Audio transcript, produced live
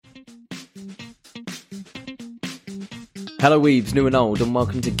Hello weebs, new and old, and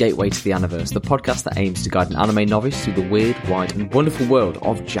welcome to Gateway to the Aniverse, the podcast that aims to guide an anime novice through the weird, wide, and wonderful world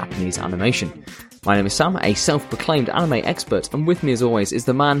of Japanese animation. My name is Sam, a self-proclaimed anime expert, and with me as always is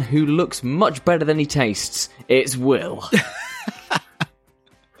the man who looks much better than he tastes. It's Will.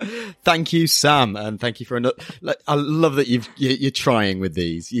 Thank you, Sam, and thank you for another. I love that you're trying with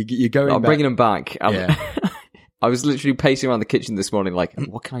these. You're going. I'm bringing them back. Yeah. I was literally pacing around the kitchen this morning, like,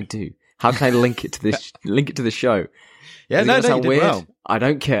 what can I do? How can I link it to this? Link it to the show? Yeah, no, you did weird? well. I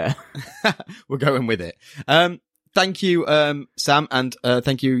don't care. We're going with it. Thank you, Sam, and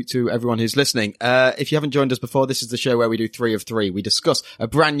thank you to everyone who's listening. If you haven't joined us before, this is the show where we do 3 of 3. We discuss a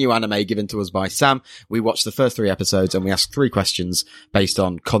brand new anime given to us by Sam. We watch the first 3 episodes and we ask 3 questions based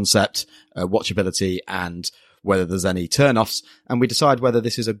on concept, watchability, and whether there's any turn-offs. And we decide whether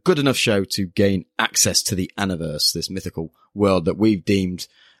this is a good enough show to gain access to the Aniverse, this mythical world that we've deemed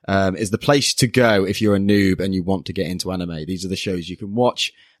is the place to go if you're a noob and you want to get into anime. These are the shows you can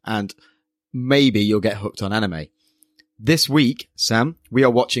watch and maybe you'll get hooked on anime. This week, Sam, we are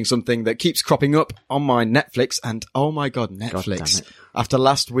watching something that keeps cropping up on my Netflix, and oh my god, Netflix. After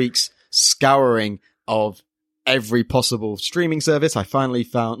last week's scouring of every possible streaming service, I finally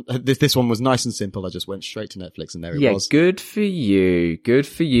found this one was nice and simple. I just went straight to Netflix and there it was. Yeah, good for you. Good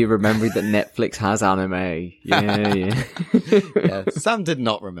for you remembering that Netflix has anime. Yeah. Yeah, Sam did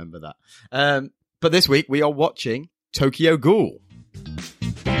not remember that. But this week we are watching Tokyo Ghoul.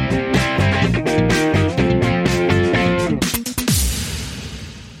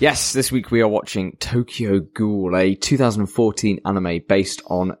 Yes, this week we are watching Tokyo Ghoul, a 2014 anime based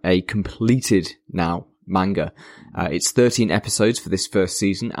on a completed now manga. It's 13 episodes for this first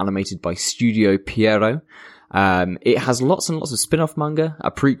season, animated by Studio Pierrot. It has lots and lots of spin-off manga,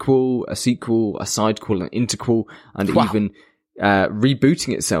 a prequel, a sequel, a sidequel, an interquel, and even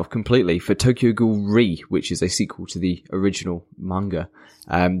rebooting itself completely for Tokyo Ghoul Re, which is a sequel to the original manga.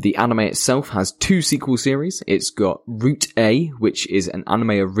 The anime itself has 2 sequel series. It's got Route A, which is an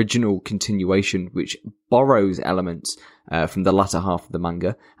anime original continuation which borrows elements from the latter half of the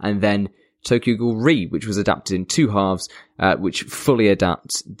manga, and then Tokyo Ghoul Re, which was adapted in 2 halves, which fully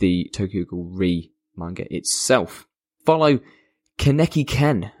adapts the Tokyo Ghoul Re manga itself. Follow Kaneki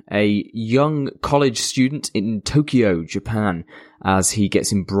Ken, a young college student in Tokyo, Japan, as he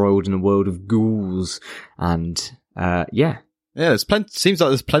gets embroiled in a world of ghouls, and yeah, there's plenty. Seems like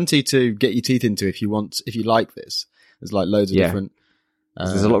there's plenty to get your teeth into if you like this. There's like loads of different.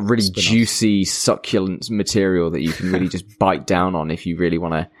 There's a lot of really spin-offs. Juicy, succulent material that you can really just bite down on if you really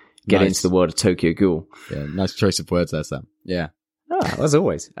want to get into the world of Tokyo Ghoul. Yeah, nice choice of words there, Sam. Yeah. As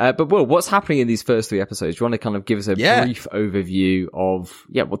always. But Will, what's happening in these first 3 episodes? Do you want to kind of give us a brief overview of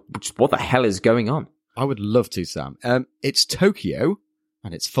what the hell is going on? I would love to, Sam. It's Tokyo,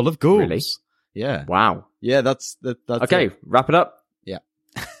 and it's full of ghouls. Really? Yeah. Wow. Yeah, that's okay. It. Wrap it up. Yeah.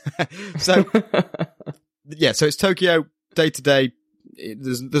 So it's Tokyo day to day.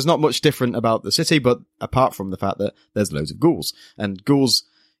 There's not much different about the city, but apart from the fact that there's loads of ghouls, and ghouls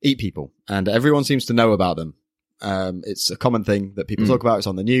eat people, and everyone seems to know about them. It's a common thing that people talk about. It's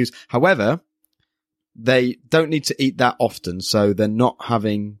on the news. However, they don't need to eat that often, so they're not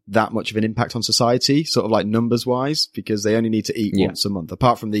having that much of an impact on society, sort of like numbers wise, because they only need to eat once a month,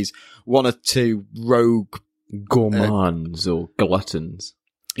 apart from these 1 or 2 rogue gourmands or gluttons.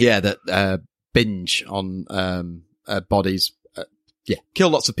 Yeah, that binge on bodies. Kill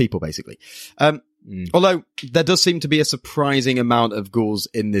lots of people, basically. Although there does seem to be a surprising amount of ghouls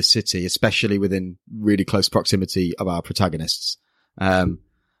in this city, especially within really close proximity of our protagonists.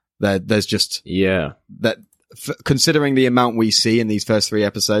 There's just that. Considering the amount we see in these first 3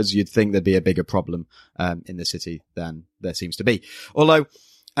 episodes, you'd think there'd be a bigger problem in the city than there seems to be. Although,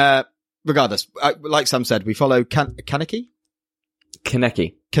 regardless, like Sam said, we follow Kaneki.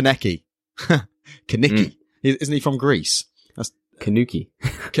 Kaneki. Kaneki. Isn't he from Greece? That's Kanuki.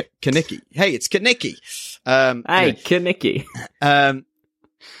 Kaneki. Hey, it's Kaneki. Hey, Kaneki.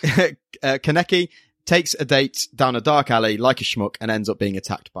 Kaneki takes a date down a dark alley like a schmuck and ends up being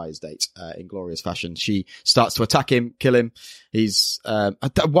attacked by his date in glorious fashion. She starts to attack him, kill him. He's why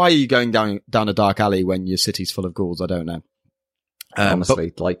are you going down a dark alley when your city's full of ghouls? I don't know.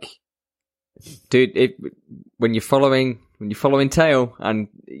 Honestly, dude, when you're following tail and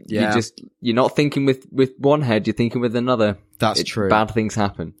you're not thinking with one head, you're thinking with another. That's true. Bad things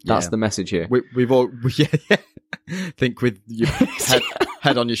happen. That's the message here. We've all think with your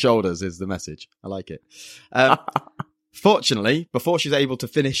head on your shoulders is the message. I like it. Fortunately, before she's able to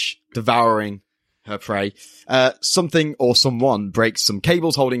finish devouring her prey, something or someone breaks some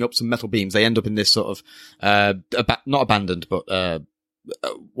cables holding up some metal beams. They end up in this sort of not abandoned, but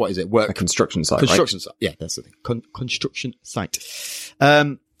what is it? A construction site, Construction site. Yeah, that's the thing. Construction site.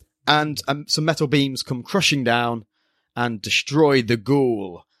 And some metal beams come crushing down and destroy the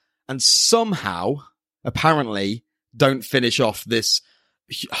ghoul. And somehow, apparently, don't finish off this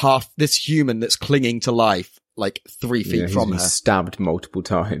human that's clinging to life, like 3 feet from her. He's stabbed multiple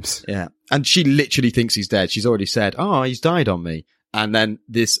times. Yeah. And she literally thinks he's dead. She's already said, "Oh, he's died on me." And then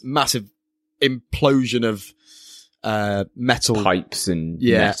this massive implosion of metal pipes and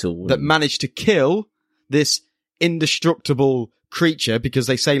metal that managed to kill this indestructible creature, because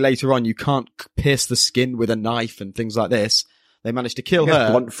they say later on you can't pierce the skin with a knife and things like this. They managed to kill her.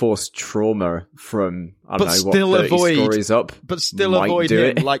 Blunt force trauma from, I don't know, still what, 30 stories up. But still avoid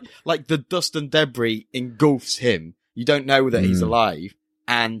him. Like the dust and debris engulfs him. You don't know that he's alive.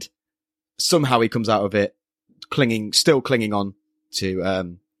 And somehow he comes out of it still clinging on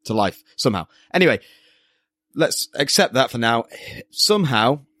to life somehow. Anyway, let's accept that for now.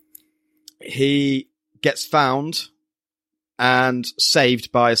 Somehow he gets found and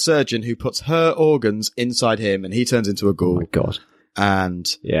saved by a surgeon who puts her organs inside him, and he turns into a ghoul. Oh my God.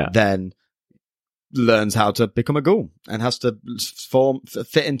 And then learns how to become a ghoul and has to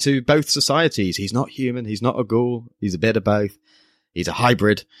fit into both societies. He's not human. He's not a ghoul. He's a bit of both. He's a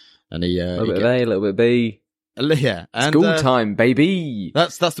hybrid. And he, a little bit of A, a little bit of B. Yeah. And, School time, baby.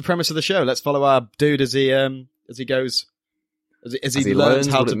 That's the premise of the show. Let's follow our dude as he goes, as he learns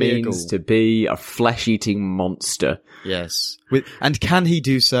how to be a ghoul. To be a flesh-eating monster. Yes. And can he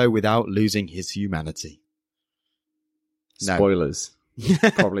do so without losing his humanity? No. Spoilers.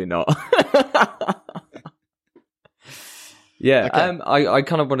 Probably not. Yeah. Okay. I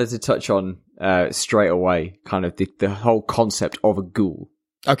kind of wanted to touch on, straight away, kind of the whole concept of a ghoul.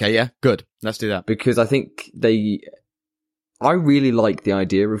 Okay. Yeah. Good. Let's do that. Because I think I really like the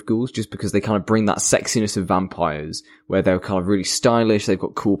idea of ghouls, just because they kind of bring that sexiness of vampires, where they're kind of really stylish, they've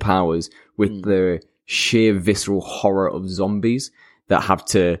got cool powers, with the sheer visceral horror of zombies that have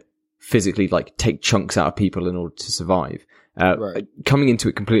to physically like take chunks out of people in order to survive. Right. Coming into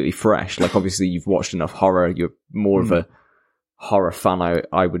it completely fresh, like obviously you've watched enough horror, you're more of a horror fan,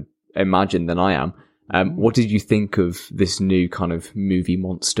 I would imagine, than I am. What did you think of this new kind of movie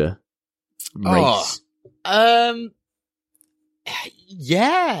monster race?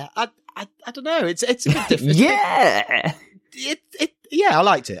 Yeah, I don't know. It's a bit different. Yeah. Yeah, I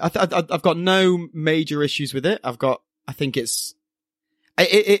liked it. I've got no major issues with it. I think it's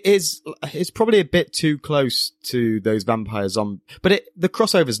probably a bit too close to those vampires on, but the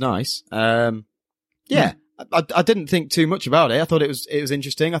crossover's nice. Yeah, I didn't think too much about it. I thought it was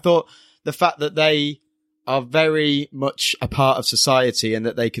interesting. I thought the fact that they are very much a part of society and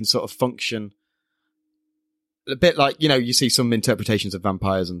that they can sort of function a bit like, you see some interpretations of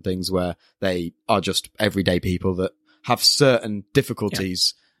vampires and things where they are just everyday people that have certain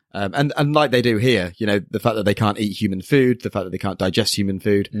difficulties. Yeah. And like they do here, the fact that they can't eat human food, the fact that they can't digest human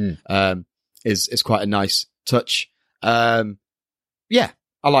food, is quite a nice touch. Yeah,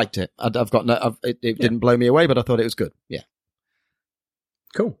 I liked it. It didn't blow me away, but I thought it was good. Yeah.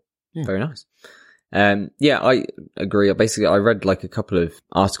 Cool. Yeah. Very nice. Yeah, I agree. Basically, I read like a couple of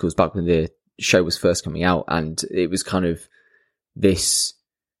articles back when the show was first coming out, and it was kind of this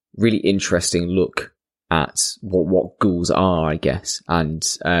really interesting look at what ghouls are, I guess, and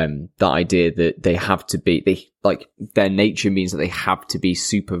that idea that they have to be, their nature means that they have to be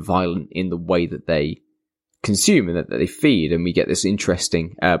super violent in the way that they consume and that they feed, and we get this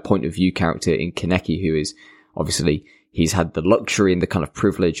interesting point of view character in Kaneki, who is obviously, he's had the luxury and the kind of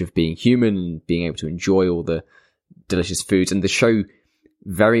privilege of being human and being able to enjoy all the delicious foods, and the show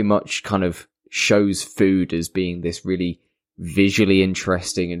very much kind of shows food as being this really visually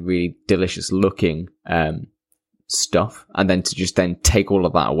interesting and really delicious looking stuff, and then to just then take all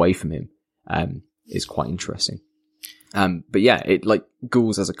of that away from him is quite interesting. But yeah, it like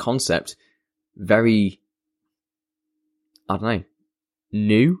ghouls as a concept, very, I don't know,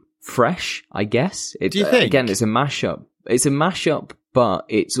 new, fresh, I guess. Do you think? Again, it's a mashup. It's a mashup, but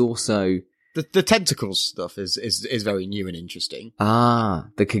it's also the tentacles stuff is very new and interesting. Ah,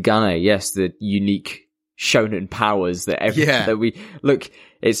 the Kagane, yes, the unique shonen powers that that we look.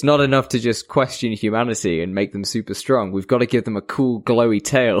 It's not enough to just question humanity and make them super strong. We've got to give them a cool, glowy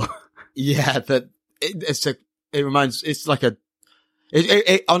tail. Yeah,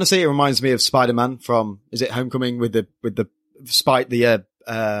 honestly, it reminds me of Spider-Man from, is it Homecoming with the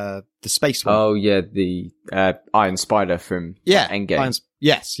space one? Oh yeah, the Iron Spider from Endgame.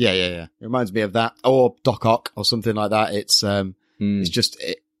 Yes, yeah. It reminds me of that, or Doc Ock, or something like that. It's just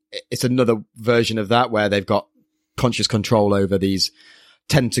it's another version of that where they've got conscious control over these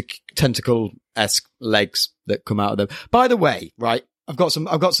tentacle-esque legs that come out of them. By the way, right?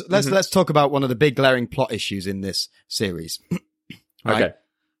 Let's talk about one of the big glaring plot issues in this series. Right? Okay.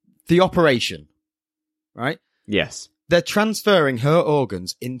 The operation, right? Yes. They're transferring her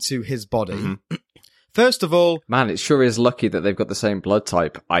organs into his body. Mm-hmm. First of all, man, it sure is lucky that they've got the same blood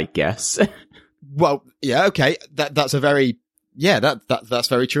type, I guess. Well, yeah, okay. That's very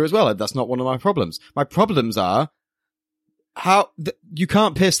true as well. That's not one of my problems. My problems are you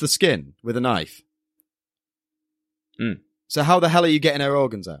can't pierce the skin with a knife. So how the hell are you getting her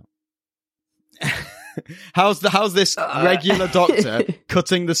organs out? How's this regular doctor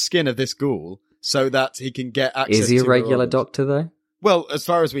cutting the skin of this ghoul so that he can get access to Is he a regular organs? Doctor though? Well, as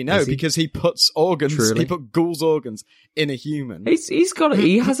far as we know, because he puts organs, Truly? he put ghoul's organs in a human.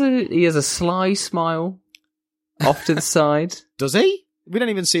 He has a sly smile off to the side. Does he? We don't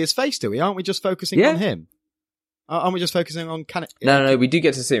even see his face, do we? Aren't we just focusing on him? Aren't we just focusing on No, we do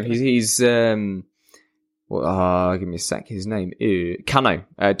get to see him. He's give me a sec. His name Cano,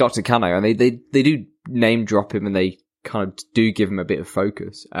 Dr. Cano, and they do name drop him, and they kind of do give him a bit of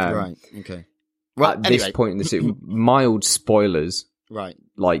focus. Right. Okay. Well, at this point in the series, mild spoilers. Right.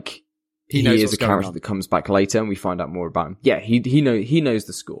 Like he is a character that comes back later, and we find out more about him. Yeah, he knows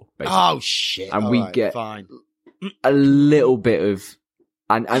the score. Basically. Oh shit! And we get a little bit of,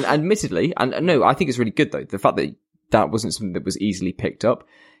 and admittedly, and no, I think it's really good though. The fact that wasn't something that was easily picked up.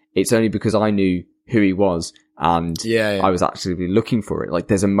 It's only because I knew who he was, and I was actively looking for it. Like,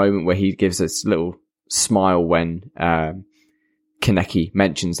 there's a moment where he gives this little smile when Kaneki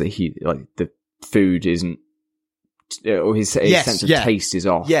mentions that the food isn't, or his sense of taste is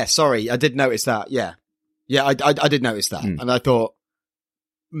off. Yeah, sorry, I did notice that. Yeah, I did notice that, and I thought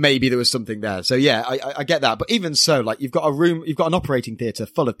maybe there was something there. So yeah, I get that. But even so, like, you've got an operating theatre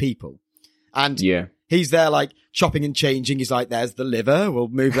full of people, and he's there like chopping and changing. He's like, there's the liver, we'll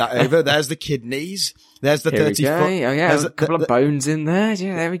move that over. There's the kidneys. There's the 30 foot. Oh yeah, there's a couple of bones in there.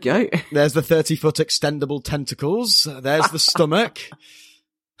 Yeah, there we go. There's the 30-foot extendable tentacles. There's the stomach.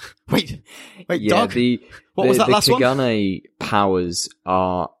 Wait, dog. What was that last one? The Kagane powers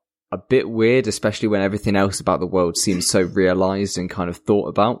are a bit weird, especially when everything else about the world seems so realized and kind of thought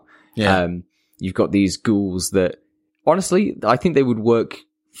about. Yeah. You've got these ghouls that, honestly, I think they would work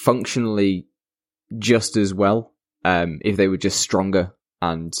functionally just as well if they were just stronger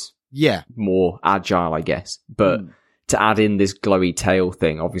and more agile, I guess. But to add in this glowy tail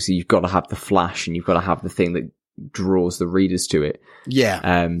thing, obviously you've got to have the flash and you've got to have the thing that draws the readers to it.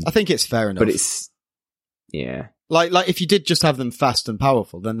 I think it's fair enough. But it's like if you did just have them fast and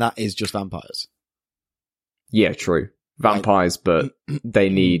powerful, then that is just vampires. Yeah, true. Vampires, but they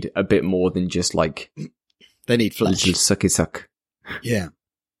need a bit more than just like they need flesh. Little sucky suck.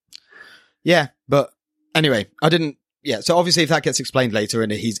 Yeah, but anyway, I didn't. Yeah, so obviously if that gets explained later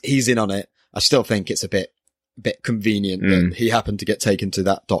and he's in on it, I still think it's a bit convenient that he happened to get taken to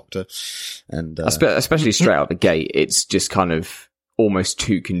that doctor, and especially straight out the gate, it's just kind of almost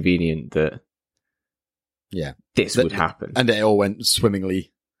too convenient that this would happen, and it all went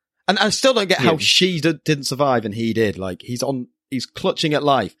swimmingly. And I still don't get how she didn't survive and he did. Like, he's clutching at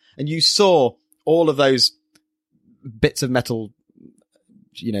life, and you saw all of those bits of metal,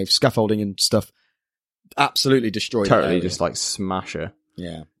 scaffolding and stuff, absolutely destroyed. Totally, just like smash her.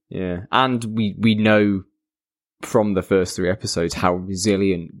 Yeah. And we know from the first 3 episodes how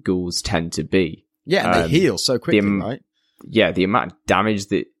resilient ghouls tend to be. Yeah, and they heal so quickly, right? Yeah, the amount of damage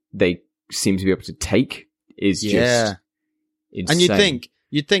that they seem to be able to take is just insane. And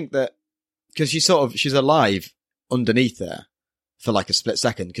you'd think that, because she's alive underneath there for like a split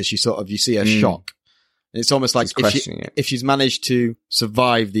second, because you see her shock. And it's almost like if she's managed to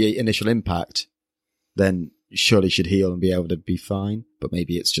survive the initial impact, then surely she'd heal and be able to be fine. But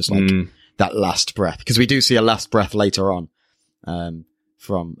maybe it's just like that last breath, because we do see a last breath later on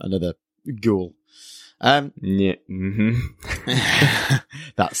from another ghoul. That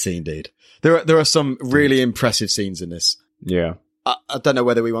scene, dude. There are some really impressive scenes in this. Yeah. I don't know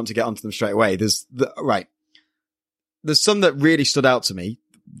whether we want to get onto them straight away. There's some that really stood out to me.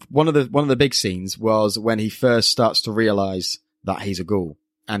 One of the big scenes was when he first starts to realize that he's a ghoul,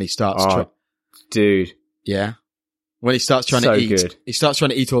 and he starts dude. Yeah. When he starts trying to eat, he starts trying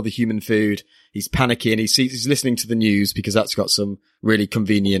to eat all the human food. He's panicking. He's listening to the news because that's got some really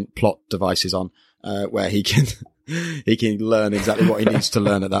convenient plot devices on, where he can learn exactly what he needs to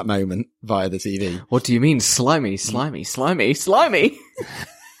learn at that moment via the TV. What do you mean, slimy?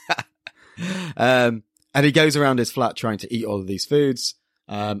 And he goes around his flat trying to eat all of these foods,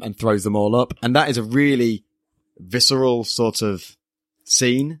 and throws them all up. And that is a really visceral sort of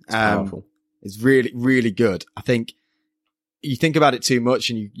scene. It's powerful. It's really, really good. I think you think about it too much,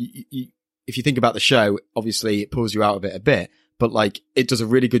 and you if you think about the show, obviously it pulls you out of it a bit, but like it does a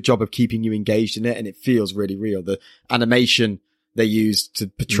really good job of keeping you engaged in it, and it feels really real. The animation they use to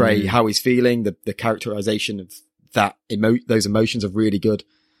portray how he's feeling, the characterization of that those emotions are really good.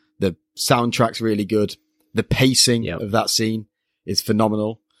 The soundtrack's really good. The pacing of that scene is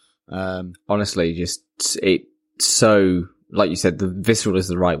phenomenal. Honestly, just it so, like you said, the visceral is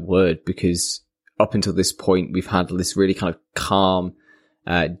the right word, because up until this point we've had this really kind of calm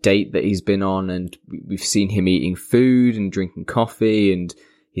date that he's been on, and we've seen him eating food and drinking coffee, and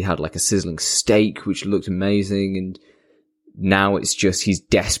he had like a sizzling steak which looked amazing, and now it's just he's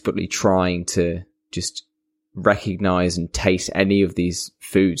desperately trying to just recognize and taste any of these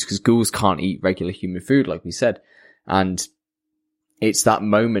foods, because ghouls can't eat regular human food, like we said. And it's that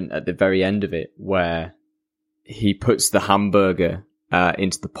moment at the very end of it where he puts the hamburger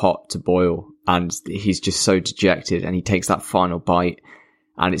into the pot to boil, and he's just so dejected, and he takes that final bite,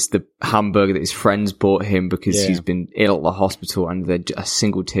 and it's the hamburger that his friends bought him because he's been ill at the hospital, and a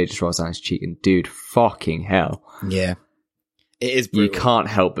single tear just rolls down his cheek, and dude, fucking hell. Yeah. It is brutal. You can't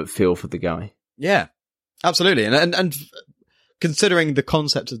help but feel for the guy. Yeah, absolutely. And considering the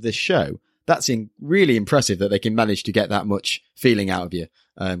concept of this show, that's really impressive that they can manage to get that much feeling out of you,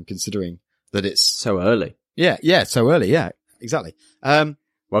 considering that it's so early. Yeah, so early. Yeah, exactly.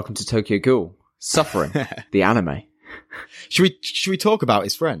 Welcome to Tokyo Ghoul. Suffering, the anime. Should we talk about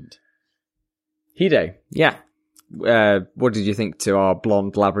his friend? Hide, yeah. What did you think to our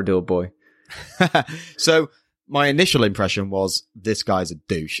blonde Labrador boy? So, my initial impression was, this guy's a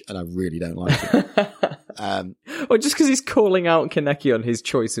douche, and I really don't like him. Well, just because he's calling out Kaneki on his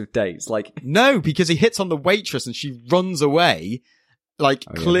choice of dates, like... No, because he hits on the waitress and she runs away, like,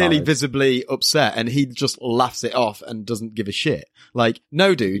 clearly visibly upset, and he just laughs it off and doesn't give a shit. Like,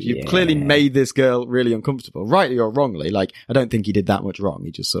 no, dude, you've clearly made this girl really uncomfortable, rightly or wrongly. Like, I don't think he did that much wrong.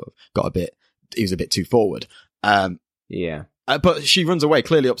 He just sort of he was a bit too forward. But she runs away,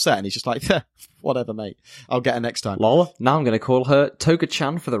 clearly upset, and he's just like, whatever, mate. I'll get her next time. Lol. Now I'm going to call her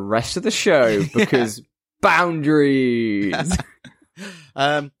Toga-chan for the rest of the show, because boundaries.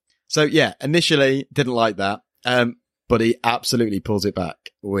 So yeah, initially didn't like that. But he absolutely pulls it back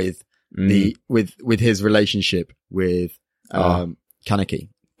with with his relationship with, Kaneki.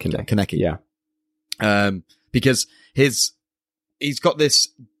 Yeah. Because he's got this,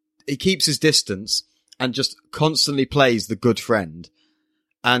 he keeps his distance and just constantly plays the good friend.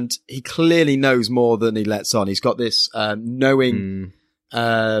 And he clearly knows more than he lets on. He's got this, knowing,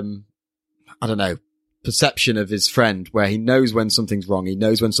 I don't know, perception of his friend, where he knows when something's wrong. He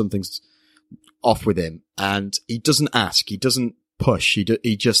knows when something's off with him, and he doesn't ask. He doesn't push.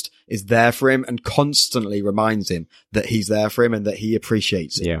 He just is there for him and constantly reminds him that he's there for him and that he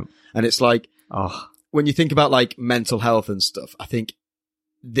appreciates it. Yeah. And it's like, when you think about like mental health and stuff, I think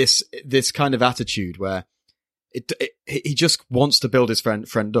this kind of attitude where he just wants to build his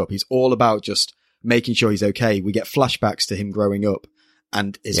friend up. He's all about just making sure he's okay. We get flashbacks to him growing up,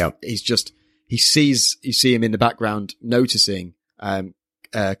 and you see him in the background noticing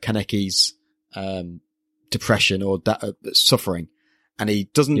Kaneki's depression or suffering, and he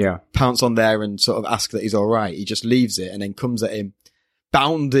doesn't pounce on there and sort of ask that he's all right. He just leaves it and then comes at him,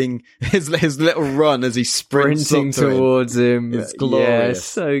 bounding his little run as he sprinting towards him. It's glorious. Yeah,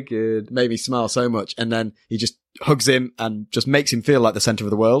 so good. Made me smile so much. And then he just hugs him and just makes him feel like the center of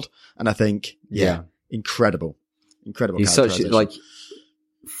the world. And I think, incredible. He's such like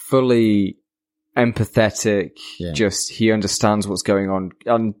fully empathetic. Yeah. Just, he understands what's going on.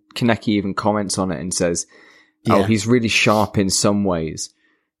 And Kaneki even comments on it and says, he's really sharp in some ways.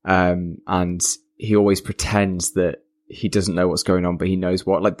 And he always pretends that he doesn't know what's going on, but he knows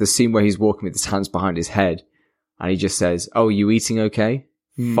what. Like the scene where he's walking with his hands behind his head and he just says, "Oh, you eating okay?"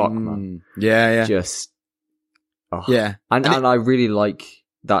 Fuck, man. Yeah. Just, yeah. And I really like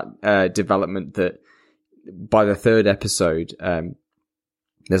that development that by the third episode,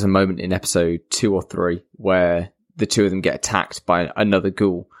 there's a moment in episode 2 or 3 where the two of them get attacked by another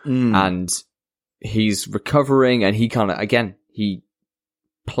ghoul and he's recovering, and he kind of, again, he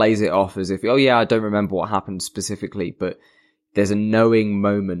plays it off as if, I don't remember what happened specifically, but there's a knowing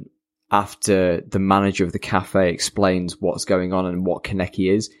moment after the manager of the cafe explains what's going on and what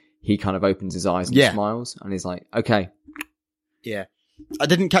Kaneki is. He kind of opens his eyes and smiles, and he's like, okay. Yeah. I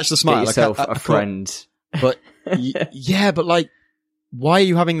didn't catch the smile. Get yourself a friend. But, but like, why are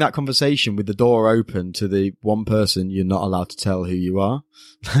you having that conversation with the door open to the one person you're not allowed to tell who you are?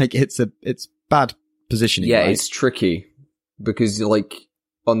 Like, it's bad positioning. Yeah, right? It's tricky because, like,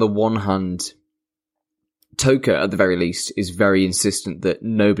 on the one hand, Toka, at the very least, is very insistent that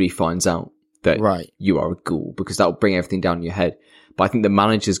nobody finds out that you are a ghoul, because that will bring everything down in your head. But I think the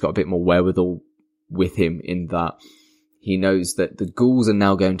manager's got a bit more wherewithal with him in that he knows that the ghouls are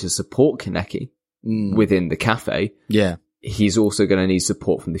now going to support Kaneki within the cafe. Yeah. He's also going to need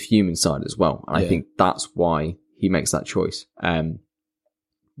support from the human side as well. And I think that's why he makes that choice.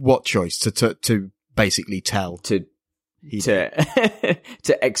 What choice? To basically tell. To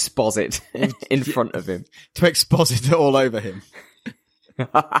exposit in front of him. To exposit it all over him.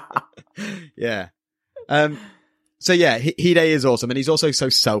 Yeah. So yeah, Hide is awesome, and he's also so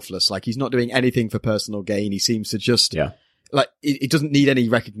selfless. Like, he's not doing anything for personal gain. He seems to just, like, he doesn't need any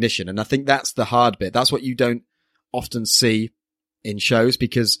recognition. And I think that's the hard bit. That's what you don't often see in shows,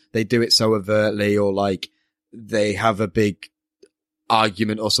 because they do it so overtly, or like they have a big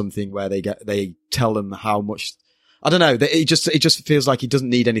argument or something where they tell them how much, I don't know. It just feels like he doesn't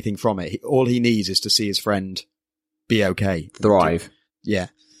need anything from it. All he needs is to see his friend be okay. Thrive. Yeah.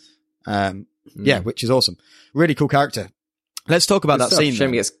 Yeah, which is awesome. Really cool character. Let's talk about that scene. Shame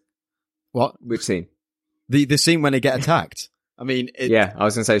he gets... What? Which scene? The scene when they get attacked. I mean... Yeah, I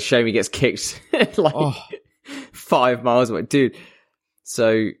was going to say, shame he gets kicked 5 miles away. Dude,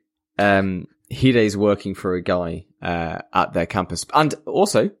 so Hide's working for a guy at their campus. And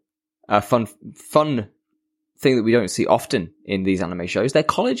also, a fun thing that we don't see often in these anime shows, they're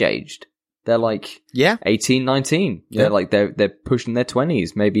college-aged. They're like 18, 19. Yeah. They're pushing their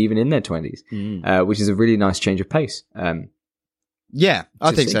 20s, maybe even in their 20s, which is a really nice change of pace. Yeah,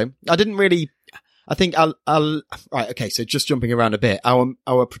 I think so. I didn't really... I think I'll... Right, okay, so just jumping around a bit. Our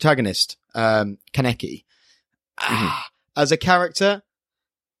protagonist, Kaneki, as a character,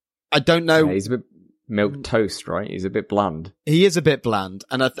 I don't know... Yeah, he's a bit milk toast, right? He's a bit bland. He is a bit bland,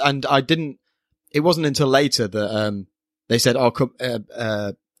 and I didn't... It wasn't until later that they said,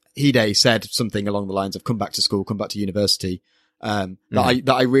 Hide said something along the lines of "come back to school, come back to university." That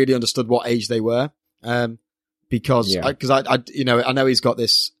I really understood what age they were, because I know he's got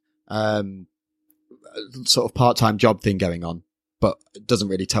this sort of part-time job thing going on, but it doesn't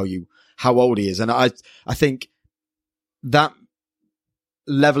really tell you how old he is. And I think that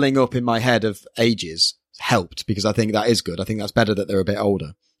leveling up in my head of ages helped, because I think that is good. I think that's better that they're a bit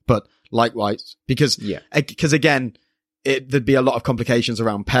older, but likewise, because again, there'd be a lot of complications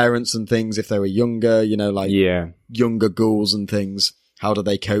around parents and things if they were younger, younger ghouls and things. How do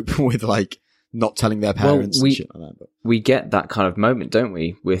they cope with like not telling their parents and shit like that? But we get that kind of moment, don't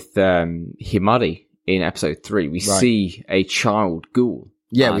we, with Himari in episode 3. We see a child ghoul.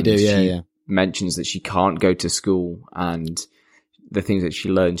 Yeah, we do. She mentions that she can't go to school, and the things that she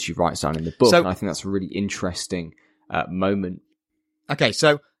learns, she writes down in the book. And I think that's a really interesting moment. Okay,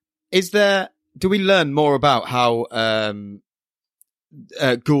 so do we learn more about how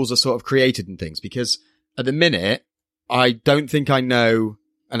ghouls are sort of created and things? Because at the minute, I don't think I know,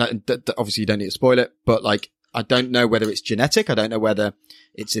 and obviously you don't need to spoil it, but like, I don't know whether it's genetic. I don't know whether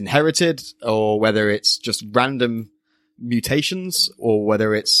it's inherited, or whether it's just random mutations, or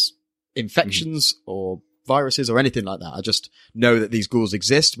whether it's infections or viruses or anything like that. I just know that these ghouls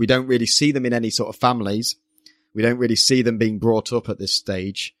exist. We don't really see them in any sort of families. We don't really see them being brought up at this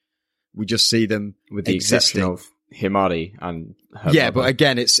stage. We just see them with the exception of Himari and her mother. But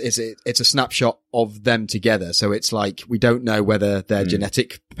again, it's a snapshot of them together. So it's like, we don't know whether they're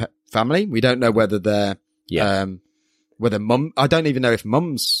genetic family. We don't know whether they're whether mum. I don't even know if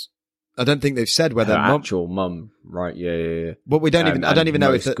mum's. I don't think they've said whether actual mum. Right? Yeah. But we don't even. I don't even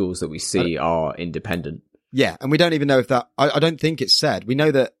know if schools that we see are independent. Yeah, and we don't even know if that. I don't think it's said. We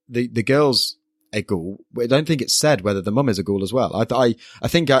know that the girls a ghoul. I don't think it's said whether the mum is a ghoul as well. I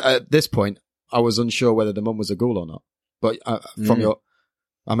think at this point I was unsure whether the mum was a ghoul or not. But from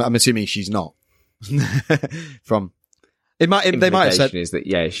I'm assuming she's not. From they might have said is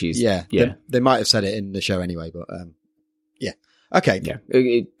that she's they might have said it in the show anyway. But okay,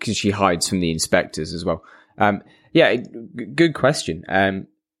 because she hides from the inspectors as well. Good question.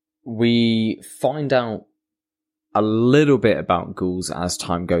 We find out a little bit about ghouls as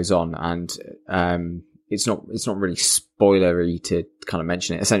time goes on, and it's not really spoilery to kind of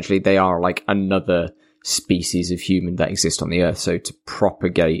mention it. Essentially, they are like another species of human that exist on the earth. So to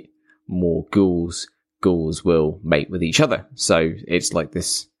propagate more ghouls will mate with each other. So it's like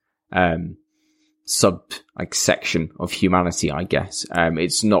this section of humanity, I guess.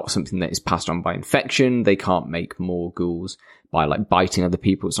 It's not something that is passed on by infection. They can't make more ghouls by like biting other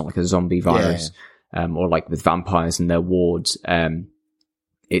people. It's not like a zombie virus. Or like with vampires and their wards.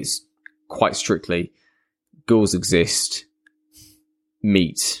 It's quite strictly ghouls exist,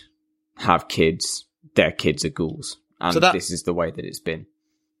 meet, have kids, their kids are ghouls. And this is the way that it's been.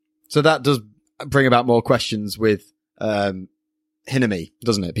 So that does bring about more questions with Hinami,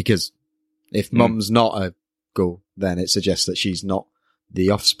 doesn't it? Because if mum's not a ghoul, then it suggests that she's not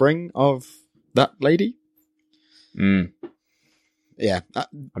the offspring of that lady. Mm. Yeah. I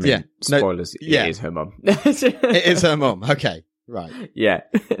mean, spoilers. Yeah. It is her mum. It is her mum. Okay. Right. Yeah.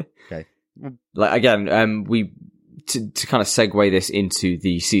 Okay. Like, again, to kind of segue this into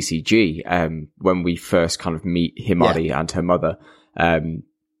the CCG, when we first kind of meet Himari and her mother,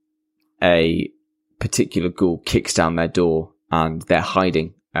 a particular ghoul kicks down their door and they're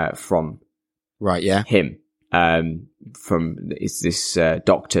hiding from him. From this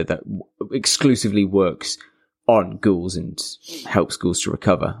doctor that exclusively works on ghouls and helps ghouls to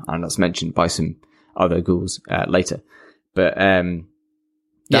recover, and that's mentioned by some other ghouls later. But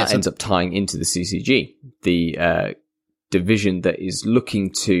that ends up tying into the CCG, the division that is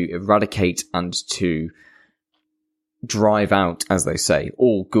looking to eradicate and to drive out, as they say,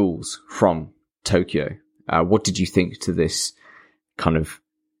 all ghouls from Tokyo. What did you think to this kind of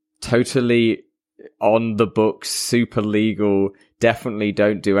totally on the books, super legal, definitely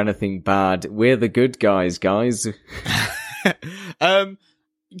don't do anything bad, we're the good guys?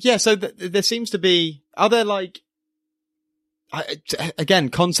 Yeah, so there seems to be, are there like, again,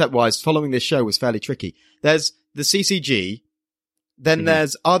 concept-wise, following this show was fairly tricky. There's the CCG, then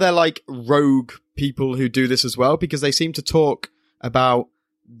are there like rogue people who do this as well? Because they seem to talk about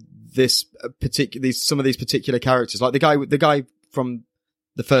this some of these particular characters, like the guy from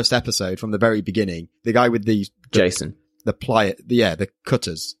the first episode, from the very beginning, the guy with Jason, the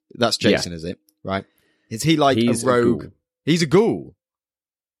cutters. That's Jason, is it? Right? Is he like a rogue? He's a ghoul.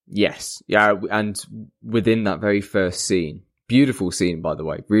 Yes. Yeah. And within that very first scene, beautiful scene, by the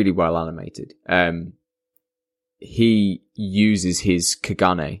way, really well animated. He uses his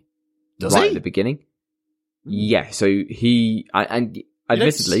Kagane at the beginning. Yeah. So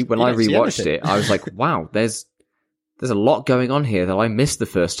admittedly, when I rewatched it, I was like, wow, there's a lot going on here that I missed the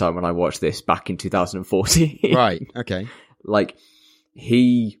first time when I watched this back in 2014. Right. Okay. Like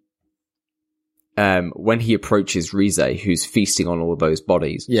when he approaches Rize, who's feasting on all those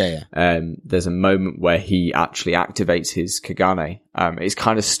bodies. Yeah. There's a moment where he actually activates his Kagane. It's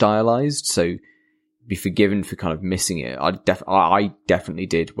kind of stylized, so be forgiven for kind of missing it. I definitely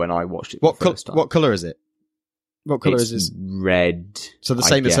did when I watched it. What color is it? What color is this? Red. So the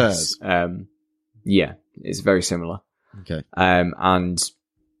same as hers. Yeah, it's very similar. Okay. And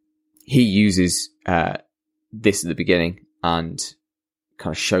he uses this at the beginning and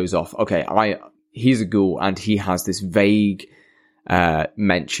kind of shows off. Okay, he's a ghoul, and he has this vague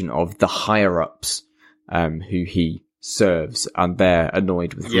mention of the higher ups who he serves, and they're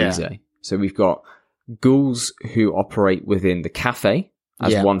annoyed with Rize. So we've got ghouls who operate within the cafe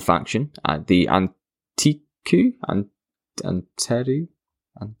as one faction, the Antiku.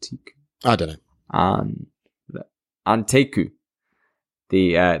 I don't know. Anteku,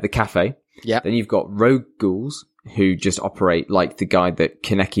 the cafe. Yeah. Then you've got rogue ghouls who just operate like the guy that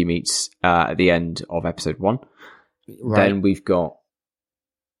Kaneki meets at the end of episode 1. Right. Then we've got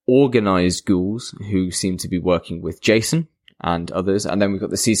organized ghouls who seem to be working with Jason and others. And then we've got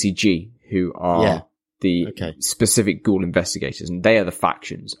the CCG who are the specific ghoul investigators, and they are the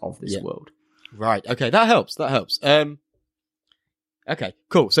factions of this world. Right. Okay. That helps. Okay,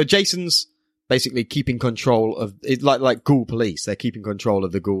 cool. So Jason's basically keeping control of it, like ghoul police. They're keeping control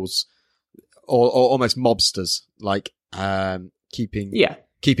of the ghouls, or almost mobsters, like keeping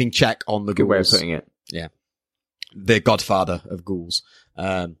check on the ghouls. Good way of putting it. Yeah, the godfather of ghouls.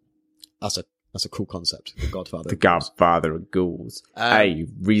 That's a cool concept. The godfather. The godfather of ghouls. Hey,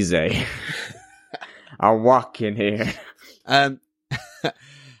 Rize. I'll walk in here.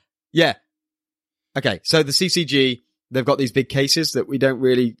 Yeah. Okay, so the CCG, they've got these big cases that we don't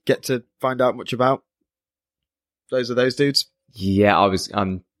really get to find out much about. Those are those dudes. Yeah,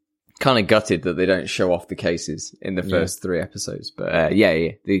 I'm kind of gutted that they don't show off the cases in the first 3 episodes. But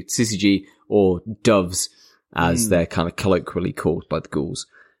the CCG, or doves, as they're kind of colloquially called by the ghouls,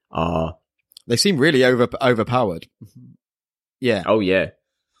 they seem really overpowered. Yeah. Oh yeah.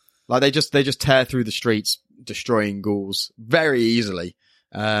 Like they just tear through the streets, destroying ghouls very easily.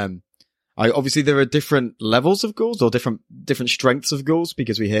 Obviously there are different levels of ghouls, or different strengths of ghouls,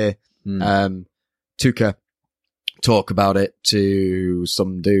 because we hear Tuka talk about it to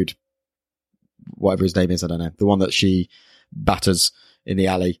some dude, whatever his name is, I don't know. The one that she batters in the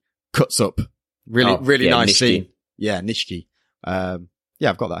alley, cuts up. Really nice Nishiki. scene. Yeah, Nishiki.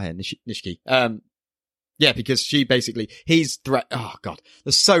 I've got that here, Nishiki. Because she basically, oh god,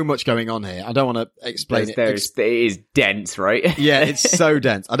 there's so much going on here. I don't want to explain it. It is dense, right? Yeah, it's so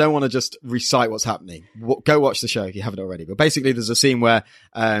dense. I don't want to just recite what's happening. Go watch the show if you haven't already. But basically there's a scene where,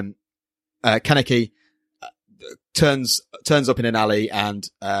 Kaneki turns up in an alley, and,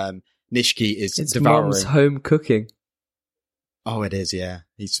 Nishiki is devouring. Mom's home cooking. Oh, it is, yeah.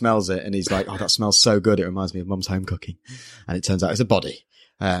 He smells it and he's like, oh, that smells so good. It reminds me of Mum's home cooking. And it turns out it's a body.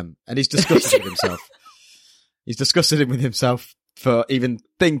 And he's disgusted with himself. He's disgusted with himself for even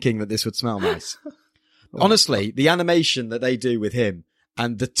thinking that this would smell nice. Honestly, the animation that they do with him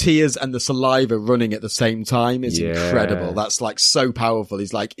and the tears and the saliva running at the same time is incredible. That's like so powerful.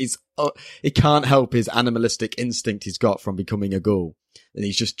 He can't help his animalistic instinct he's got from becoming a ghoul. And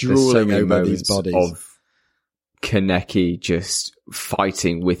he's just drooling over these bodies. Of Kaneki just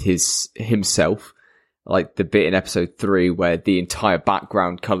fighting with himself, like the bit in episode 3 where the entire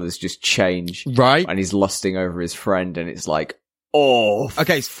background colours just change, right? And he's lusting over his friend, and it's like, oh,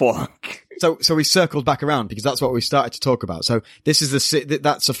 okay, fuck. So we circled back around because that's what we started to talk about. So this is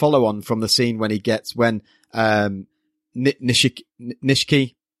that's a follow on from the scene when Nishiki,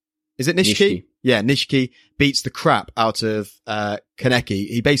 is it Nishiki? Yeah, Nishiki beats the crap out of Kaneki.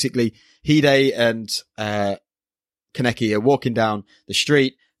 He basically Hide and Kaneki are walking down the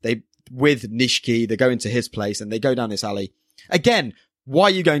street. With Nishiki, they're going to his place and they go down this alley. Again, why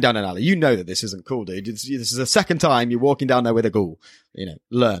are you going down an alley? You know that this isn't cool, dude. This is the second time you're walking down there with a ghoul.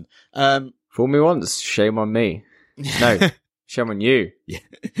 Learn. Fool me once, shame on me. No, shame on you. Yeah.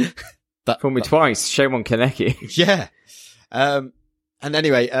 Fool me twice, shame on Kaneki. Yeah. And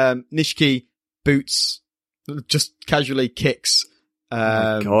anyway, Nishiki just casually kicks, oh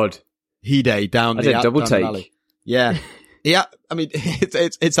my God. Hide down the double take. alley. Yeah. Yeah, I mean,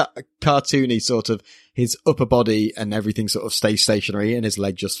 it's that cartoony sort of, his upper body and everything sort of stays stationary and his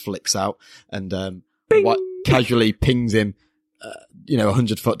leg just flicks out and, casually pings him,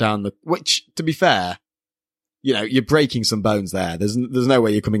 100 foot down which, to be fair, you're breaking some bones there. There's no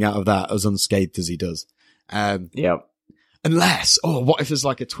way you're coming out of that as unscathed as he does. Yeah. Unless, what if there's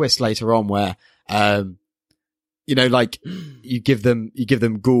like a twist later on where, like you give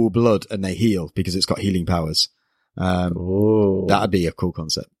them ghoul blood and they heal because it's got healing powers. That'd be a cool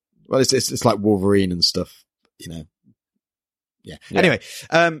concept. Well, it's like Wolverine and stuff, Yeah. Anyway,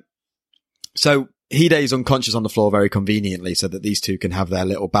 so Hide's unconscious on the floor very conveniently so that these two can have their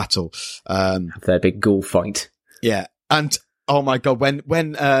little battle. Have their big ghoul fight. Yeah. And, oh my God, when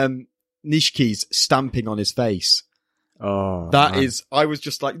Nishiki's stamping on his face. Oh, I was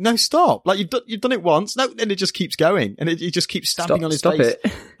just like, no, stop. Like, you've done it once. No, and it just keeps going. And it just keeps stamping on his face. Stop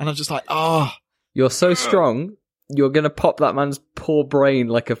it. And I'm just like, oh. You're so strong. You're going to pop that man's poor brain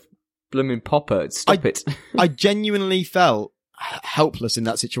like a blooming popper. Stop it. I genuinely felt helpless in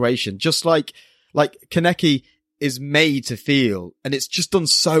that situation. Just like Kaneki is made to feel, and it's just done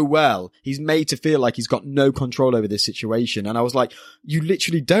so well. He's made to feel like he's got no control over this situation. And I was like, you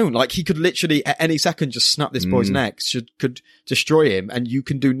literally don't. Like, he could literally at any second just snap this boy's neck, could destroy him, and you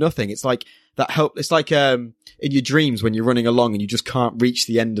can do nothing. It's like that help. It's like, in your dreams when you're running along and you just can't reach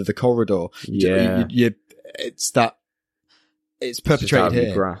the end of the corridor. Yeah. It's perpetrated here.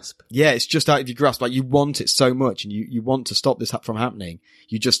 Your grasp. Yeah, it's just out of your grasp. Like, you want it so much and you want to stop this from happening.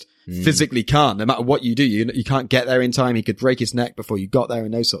 You just physically can't. No matter what you do, you can't get there in time. He could break his neck before you got there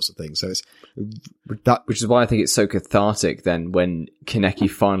and those sorts of things. So it's that, which is why I think it's so cathartic then when Kaneki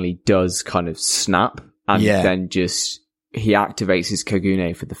finally does kind of snap and then he activates his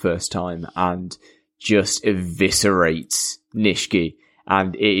Kogune for the first time and just eviscerates Nishiki.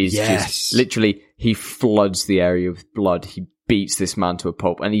 And it is just literally, he floods the area with blood. He beats this man to a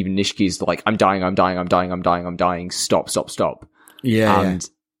pulp. And even Nishiki's like, I'm dying. Stop. Yeah. And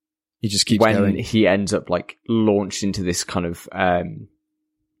he just keeps when going. He ends up like launched into this kind of,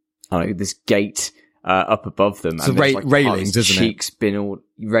 this gate, up above them. So and railings, isn't cheeks it? Been all,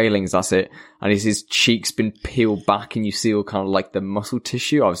 railings, that's it. And his cheeks been peeled back and you see all kind of like the muscle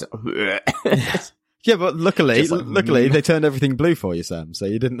tissue. I was like, Yeah, but luckily they turned everything blue for you, Sam, so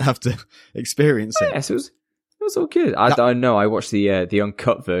you didn't have to experience it. Yes, it was all good. I know. I watched the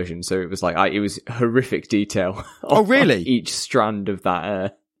uncut version, so it was like it was horrific detail. Oh, really? Each strand of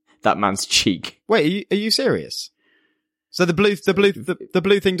that man's cheek. Wait, are you serious? So the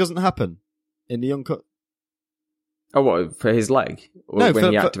blue thing doesn't happen in the uncut. Oh, what, for his leg? Or no,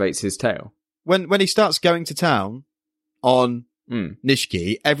 when he activates his tail. When he starts going to town on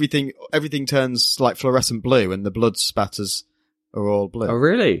Nishiki, everything turns like fluorescent blue and the blood spatters are all blue. Oh,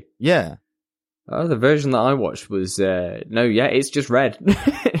 really? Yeah. Oh, the version that I watched was, it's just red.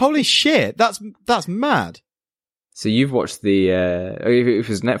 Holy shit, that's mad. So you've watched if it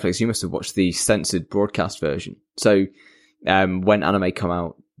was Netflix, you must have watched the censored broadcast version. So, when anime come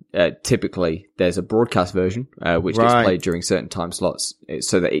out, typically there's a broadcast version, which gets played during certain time slots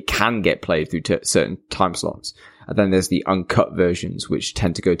so that it can get played through certain time slots. And then there's the uncut versions, which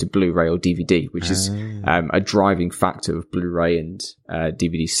tend to go to Blu-ray or DVD, which is a driving factor of Blu-ray and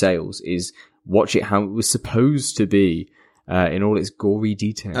DVD sales, is watch it how it was supposed to be. in all its gory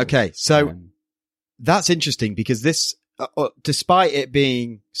detail. Okay, so that's interesting because this, despite it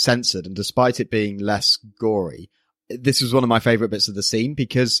being censored and despite it being less gory, this was one of my favorite bits of the scene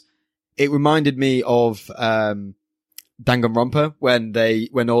because it reminded me of Danganronpa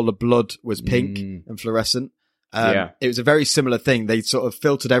when all the blood was pink and fluorescent. It was a very similar thing. They sort of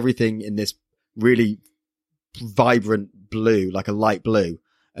filtered everything in this really vibrant blue, like a light blue,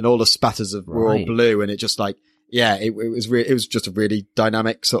 and all the spatters were all blue, and it just like, it was just a really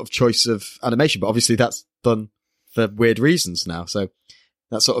dynamic sort of choice of animation. But obviously that's done for weird reasons now, so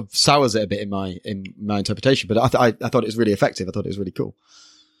that sort of sours it a bit in my interpretation. But I thought it was really effective. I thought it was really cool.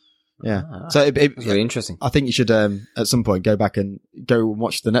 Yeah, so it's really interesting. I think you should at some point go back and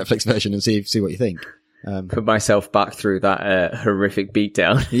watch the Netflix version and see what you think. Put myself back through that horrific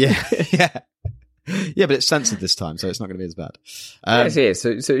beatdown. Yeah, but it's censored this time, so it's not going to be as bad. Yes, it is.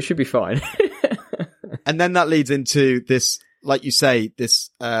 So it should be fine. And then that leads into this, like you say, this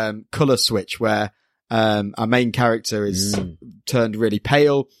color switch where our main character is turned really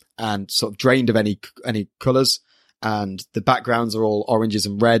pale and sort of drained of any colors. And the backgrounds are all oranges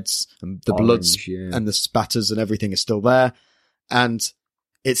and reds, and the bloods and the spatters and everything is still there. And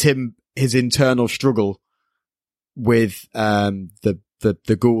it's his internal struggle with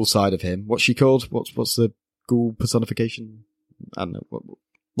the ghoul side of him. What's she called? What's the ghoul personification? I don't know.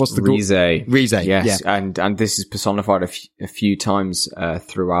 What's the Rize? Rize, yes. Yeah. And this is personified a few times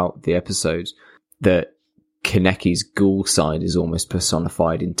throughout the episodes. That Kaneki's ghoul side is almost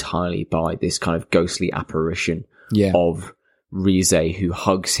personified entirely by this kind of ghostly apparition of Rize, who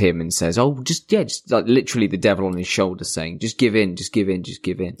hugs him and says, just like literally the devil on his shoulder saying, just give in, just give in, just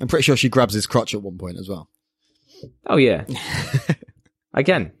give in. I'm pretty sure she grabs his crotch at one point as well. Oh yeah.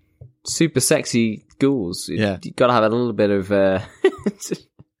 Again, super sexy ghouls. You gotta have a little bit of,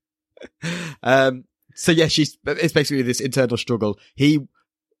 so yeah, it's basically this internal struggle.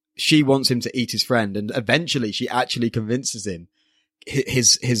 She wants him to eat his friend, and eventually she actually convinces him.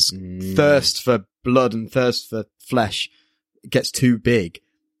 His thirst for blood and thirst for flesh gets too big,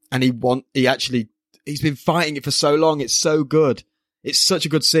 and he's been fighting it for so long. It's so good. It's such a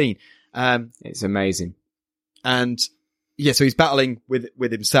good scene. It's amazing. And so he's battling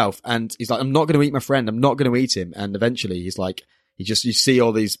with himself, and he's like, I'm not going to eat my friend. I'm not going to eat him. And eventually he's like, you see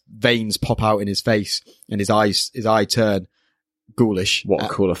all these veins pop out in his face, and his eye turn ghoulish. What a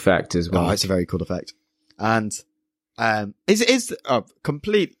cool effect as well. Oh, it's a very cool effect. And is a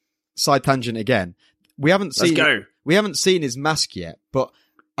complete side tangent again. We haven't seen his mask yet, but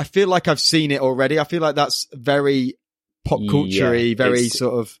I feel like I've seen it already. I feel like that's very pop culture-y, very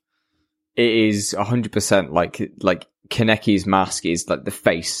sort of. It is 100% like Kaneki's mask is like the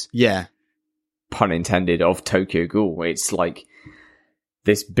face. Yeah. Pun intended, of Tokyo Ghoul. It's like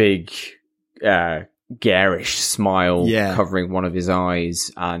this big, garish smile covering one of his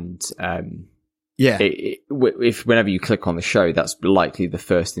eyes, and if whenever you click on the show, that's likely the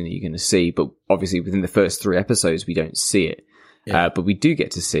first thing that you're going to see. But obviously, within the first 3 episodes, we don't see it. But we do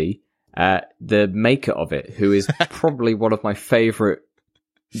get to see the maker of it, who is probably one of my favorite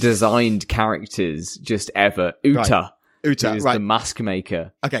designed characters just ever, Uta. Uta, who's the mask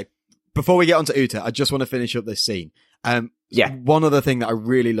maker. Okay, before we get onto Uta, I just want to finish up this scene. One other thing that I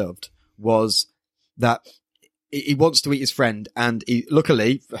really loved was that he wants to eat his friend, and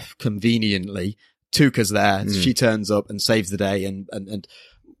luckily, conveniently, Tuka's there. She turns up and saves the day, and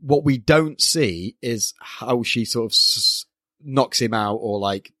what we don't see is how she sort of knocks him out or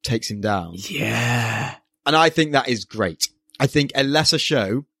like takes him down. Yeah. And I think that is great. I think a lesser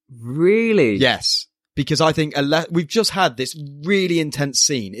show. Really? Yes. Because I think we've just had this really intense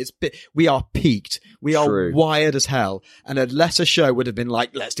scene. We are peaked. We are wired as hell. And a lesser show would have been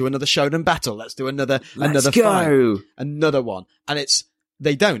like, let's do another shonen battle. Let's do another fight. Another one. And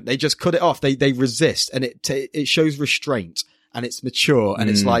they don't. They just cut it off. They resist, and it shows restraint, and it's mature, and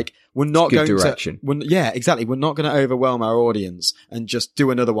it's like, we're not going direction. Exactly. We're not going to overwhelm our audience and just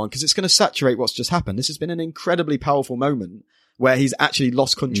do another one, because it's going to saturate what's just happened. This has been an incredibly powerful moment where he's actually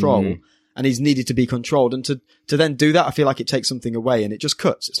lost control. And he's needed to be controlled. And to then do that, I feel like it takes something away, and it just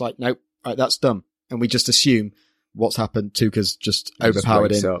cuts. It's like, nope, right, that's done. And we just assume what's happened. Tuka's just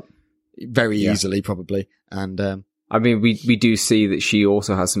overpowered him very easily, probably. And, I mean, we do see that she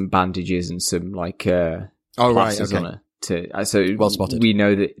also has some bandages and some plasters on her. So well spotted. We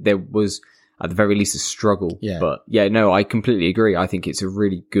know that there was at the very least a struggle. Yeah. But I completely agree. I think it's a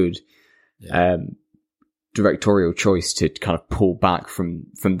really good, directorial choice to kind of pull back from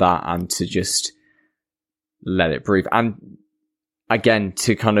that and to just let it breathe. And again,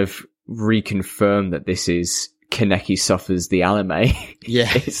 to kind of reconfirm that this is Kaneki Suffers the anime. Yeah.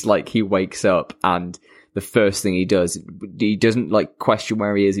 It's like he wakes up and the first thing he does. He doesn't like question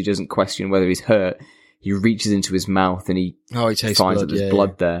where he is. He doesn't question whether he's hurt. He reaches into his mouth and he tastes finds blood. that there's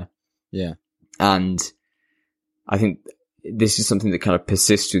blood there. Yeah. And I think this is something that kind of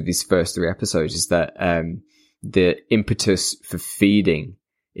persists through these first 3 episodes, is that the impetus for feeding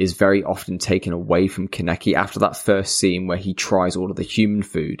is very often taken away from Kaneki after that first scene where he tries all of the human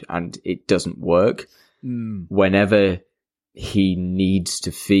food and it doesn't work. Whenever he needs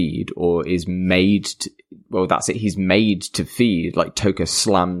to feed or is made to, well, that's it, he's made to feed. Like Toka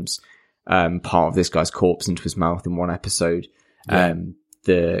slams part of this guy's corpse into his mouth in one episode.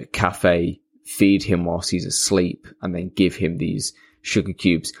 The cafe feed him whilst he's asleep and then give him these sugar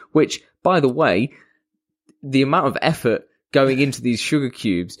cubes, which, by the way, the amount of effort going into these sugar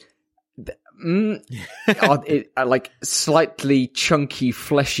cubes, are like slightly chunky,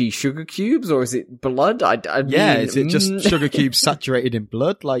 fleshy sugar cubes, or is it blood? I mean, is it just sugar cubes saturated in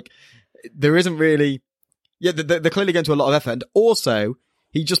blood? Like, there isn't really... Yeah, they're clearly going to a lot of effort. And also,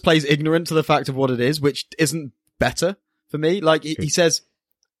 he just plays ignorant to the fact of what it is, which isn't better for me. Like, he says,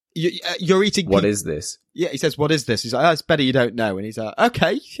 you're eating... What is this? Yeah, he says, what is this? He's like, oh, it's better you don't know. And he's like,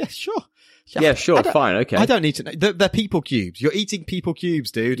 okay, yeah, sure. Yeah, sure, fine, okay. I don't need to know. They're people cubes. You're eating people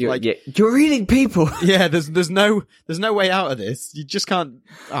cubes, dude. You're eating people. Yeah, there's no way out of this. You just can't.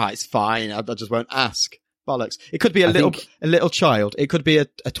 It's fine. I just won't ask. Bollocks. It could be a little child. It could be a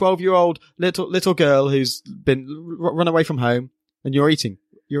 12-year-old little girl who's been run away from home, and you're eating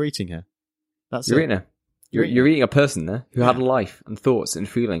her. You're eating her. You're eating a person there who had a life and thoughts and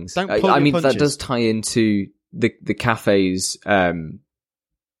feelings. Don't pull your punches. That does tie into the cafe's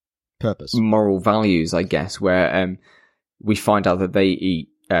purpose, moral values, I guess, where we find out that they eat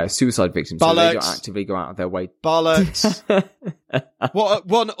suicide victims. Bollocks. So they don't actively go out of their way. Bollocks.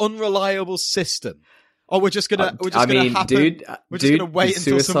 What an unreliable system. Oh, we're just gonna wait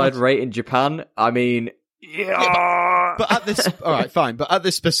until suicide rate in Japan. I mean, but at this, all right, fine. But at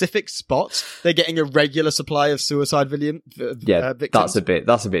this specific spot, they're getting a regular supply of suicide victims. That's a bit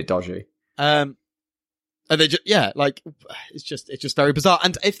dodgy. And they just, it's just very bizarre.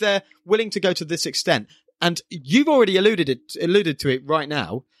 And if they're willing to go to this extent, and you've already alluded to it right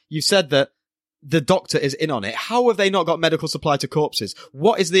now, you said that the doctor is in on it. How have they not got medical supply to corpses?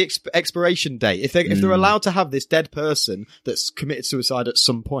 What is the expiration date? If they're allowed to have this dead person that's committed suicide at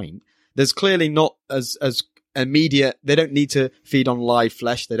some point, there's clearly not as immediate. They don't need to feed on live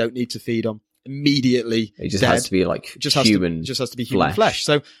flesh. They don't need to feed on immediately it just dead. Has to be like human just has to be human flesh.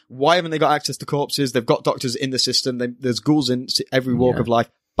 So why haven't they got access to corpses? They've got doctors in the system. There's ghouls in every walk of life.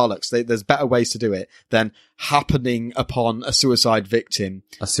 Bollocks. There's better ways to do it than happening upon a suicide victim.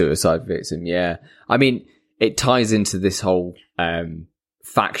 Yeah. I mean, it ties into this whole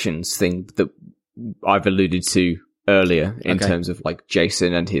factions thing that I've alluded to earlier in terms of like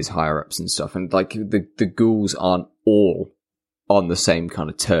Jason and his higher ups and stuff, and like the ghouls aren't all on the same kind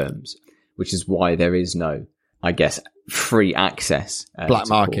of terms, which is why there is no, I guess, free access black to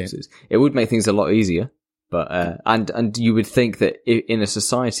market. Corpses. It would make things a lot easier, but and you would think that in a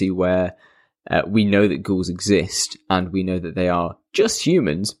society where we know that ghouls exist and we know that they are just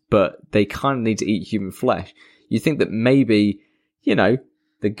humans, but they kind of need to eat human flesh, you think that maybe,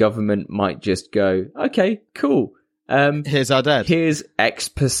 the government might just go, okay, cool. Here's our dead. Here's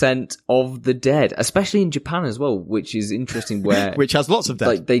X% of the dead, especially in Japan as well, which is interesting. Where which has lots of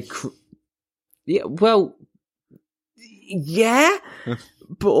dead. Like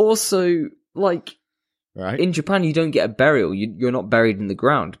but also like in Japan, you don't get a burial. You're not buried in the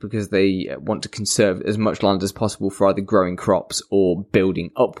ground because they want to conserve as much land as possible for either growing crops or building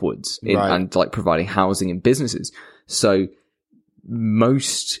upwards and like providing housing and businesses. So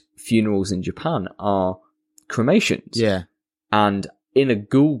most funerals in Japan are cremations. Yeah. And in a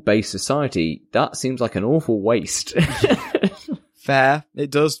ghoul-based society, that seems like an awful waste. Fair. It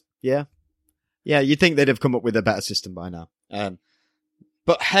does. Yeah. Yeah, you'd think they'd have come up with a better system by now.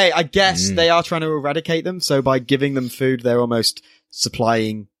 But hey, I guess they are trying to eradicate them. So by giving them food, they're almost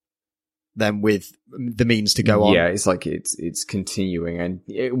supplying them with the means to go on. Yeah, it's like it's continuing, and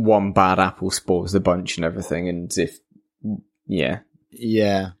one bad apple spoils the bunch and everything. And Yeah.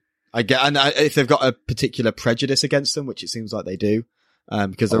 I get, and if they've got a particular prejudice against them, which it seems like they do,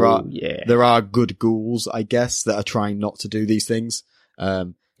 because there are good ghouls, I guess, that are trying not to do these things.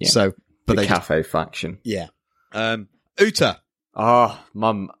 So, but the cafe faction. Yeah. Uta. Oh,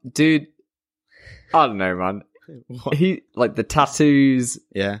 dude. I don't know, man. What? He like the tattoos.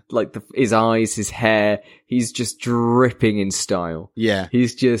 Yeah. Like his eyes, his hair. He's just dripping in style. Yeah.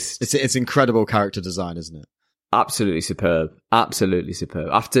 He's just. It's incredible character design, isn't it? Absolutely superb. Absolutely superb.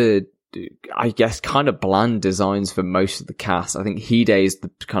 After, I guess, kind of bland designs for most of the cast, I think Hide is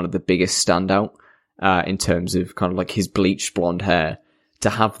the biggest standout. in terms of kind of like his bleached blonde hair, to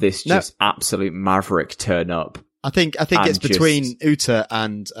have this just absolute maverick turn up. I think it's between Uta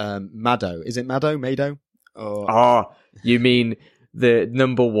and Mado. Is it Mado? Mado? You mean the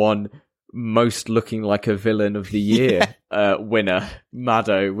number one most looking like a villain of the year winner,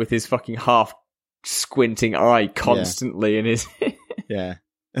 Mado, with his fucking half squinting eye constantly in his yeah,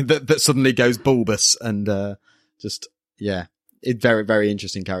 that suddenly goes bulbous and it's very, very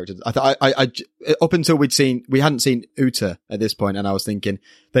interesting characters. I up until we hadn't seen Uta at this point, and I was thinking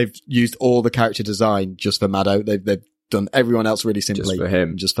they've used all the character design just for Mado. They've done everyone else really simply just for him,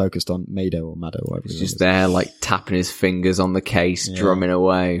 and just focused on Mado or Mado. Whatever he's just there, like tapping his fingers on the case, drumming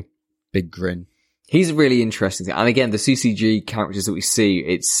away. Big grin. He's a really interesting thing. And again, the CCG characters that we see,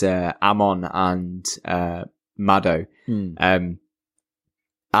 it's Amon and Mado.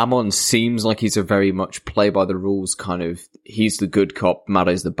 Amon seems like he's a very much play by the rules kind of, he's the good cop,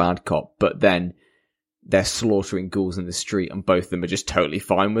 Mado's the bad cop, but then they're slaughtering ghouls in the street and both of them are just totally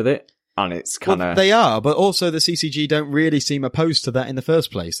fine with it. And it's kind of... they are, but also the CCG don't really seem opposed to that in the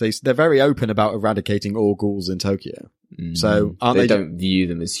first place. They're very open about eradicating all ghouls in Tokyo. So they don't view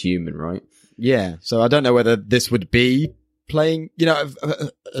them as human, right? Yeah. So I don't know whether this would be playing,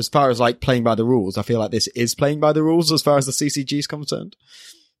 as far as like playing by the rules. I feel like this is playing by the rules as far as the CCG is concerned.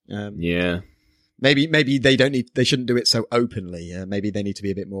 Yeah. Maybe they shouldn't do it so openly. Maybe they need to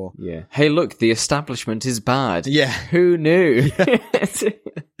be a bit more. Yeah. Hey, look, the establishment is bad. Yeah. Who knew?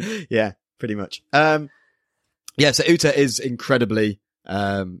 Yeah, pretty much. So Uta is incredibly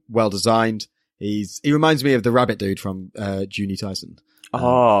well designed. He reminds me of the rabbit dude from Juni Tyson.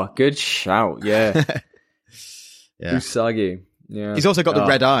 Good shout. Yeah. Yeah. Usagi. Yeah. He's also got the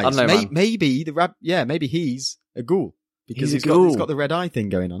red eyes. I don't know, maybe maybe he's a ghoul because he's got the red eye thing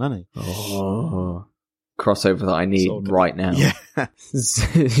going on, hasn't he? Crossover that I need right now. Yeah.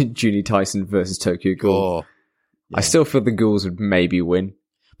 Juni Tyson versus Tokyo Ghoul. Yeah. I still feel the ghouls would maybe win.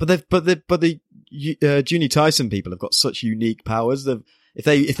 But the Juni Tyson people have got such unique powers.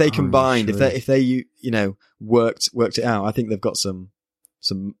 If they combined, true. if they worked it out, I think they've got some.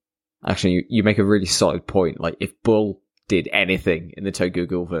 Actually, you make a really solid point. Like if Bull did anything in the Tokyo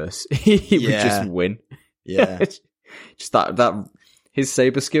Ghoul verse, he would just win. Yeah, just that his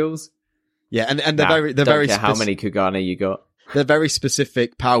saber skills. Yeah, and they're very care how many Kugane you got. They're very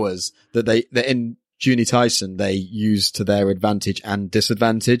specific powers that in Juni Tyson they use to their advantage and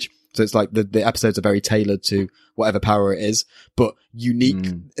disadvantage. So it's like the episodes are very tailored to whatever power it is, but unique.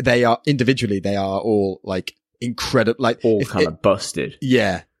 They are all like incredible, like all kind of busted.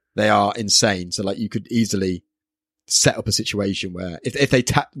 Yeah, they are insane. So like you could easily set up a situation where if they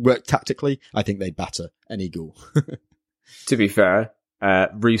work tactically, I think they'd batter any ghoul. To be fair,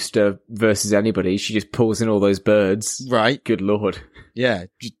 Rooster versus anybody, she just pulls in all those birds. Right. Good lord. Yeah.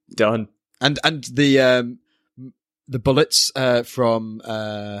 Done. And the bullets from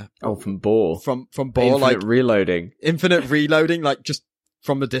Bore. From Bore, infinite reloading, like just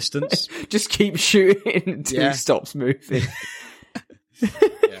from the distance. Just keep shooting until he stops moving.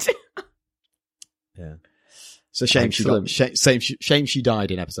 Yeah. So shame she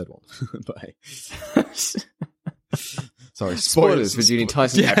died in episode 1. But hey. Sorry, spoilers for Juni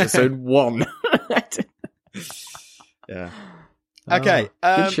Tyson episode 1. Yeah. Okay.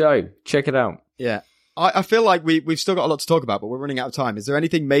 Good show. Check it out. Yeah. I feel like we've still got a lot to talk about, but we're running out of time. Is there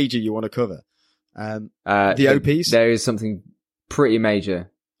anything major you want to cover? The OPs? There is something pretty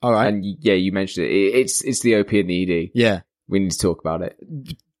major. All right. And yeah, you mentioned it. It's the OP and the ED. Yeah. We need to talk about it.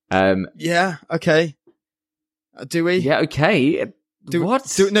 Yeah. Okay. Do we? Yeah. Okay.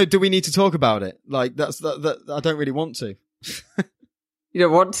 Do we need to talk about it? Like that I don't really want to. You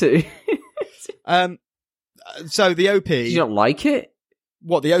don't want to? So the OP. Do you not like it?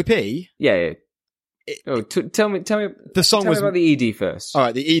 What, the OP? Yeah. Tell me. The song was about the ED first. All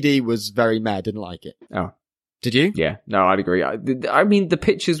right. The ED was very mad. Didn't like it. Oh, did you? Yeah. No, I'd agree. I mean, the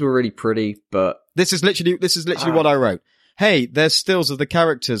pictures were really pretty, but this is literally what I wrote. Hey, there's stills of the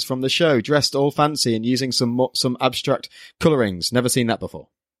characters from the show dressed all fancy and using some abstract colorings. Never seen that before.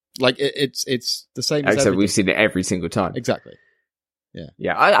 Like it's the same. Except we've seen it every single time. Exactly. Yeah.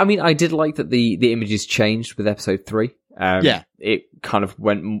 Yeah. I mean, I did like that the images changed with episode 3. It kind of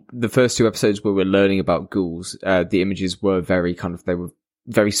went, the first 2 episodes where we're learning about ghouls, the images were they were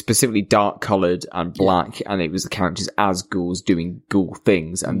very specifically dark colored and black, and it was the characters as ghouls doing ghoul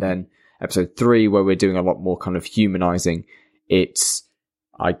things. And then episode 3, where we're doing a lot more kind of humanizing, it's,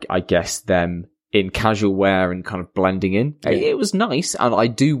 I guess, them in casual wear and kind of blending in. Yeah. It was nice, and I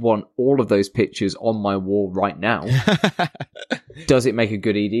do want all of those pictures on my wall right now. Does it make a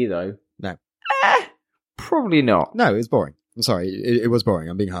good ED, though? No. Probably not. No, it was boring. I'm sorry, it was boring.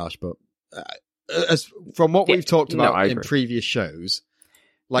 I'm being harsh, but as from what we've talked about I in agree. previous shows,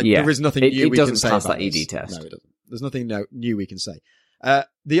 like there is nothing new we can say pass about that ED this. test. No, it doesn't. There's nothing new we can say.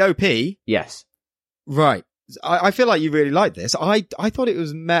 The OP, Yes. right. I feel like you really like this. I thought it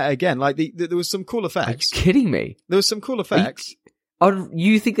was meh again. Like there was some cool Are you effects. kidding me? There was some cool effects.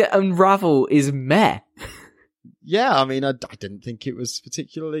 You think that Unravel is meh? Yeah, I mean, I didn't think it was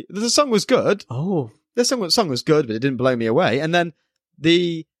particularly. The song was good. Oh. The song was good, but it didn't blow me away. And then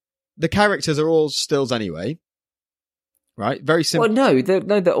the characters are all stills anyway, right? Very simple. Well,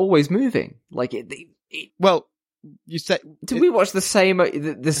 they're always moving. Like Well, you say. Did we watch the same OP?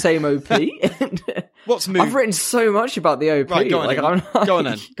 What's moving? I've written so much about the OP. Right, go on. Like, Go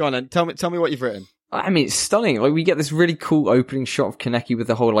on then. Tell me what you've written. I mean, it's stunning. Like, we get this really cool opening shot of Kaneki with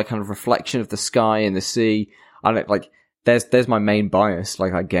the whole, like, kind of reflection of the sky and the sea. And, like, there's my main bias,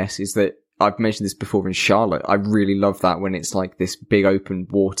 like, I guess, is that I've mentioned this before in Charlotte. I really love that when it's, like, this big open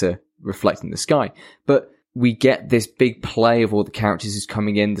water reflecting the sky. But we get this big play of all the characters who's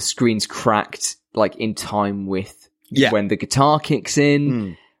coming in. The screen's cracked, like, in time with when the guitar kicks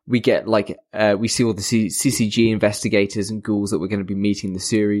in. We get, like, we see all the CCG investigators and ghouls that we're going to be meeting in the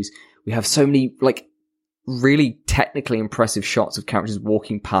series. We have so many, like, really technically impressive shots of characters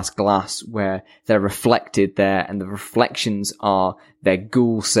walking past glass where they're reflected there, and the reflections are their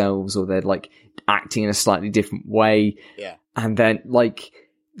ghoul selves, or they're, like, acting in a slightly different way. Yeah. And then, like,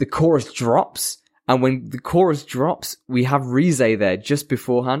 the chorus drops, and when the chorus drops, we have Rize there just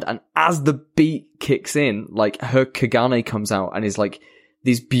beforehand, and as the beat kicks in, like, her Kagane comes out and is, like,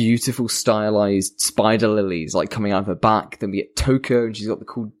 these beautiful stylized spider lilies, like, coming out of her back. Then we get Toko, and she's got the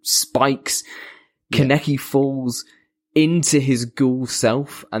cool spikes. Kaneki falls into his ghoul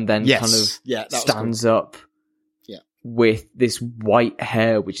self, and then kind of stands up with this white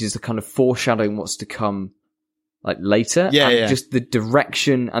hair, which is a kind of foreshadowing what's to come, like, later. Just the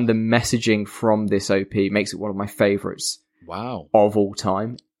direction and the messaging from this OP makes it one of my favorites. Wow. Of all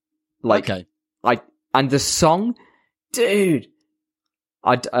time. Like, and the song, dude,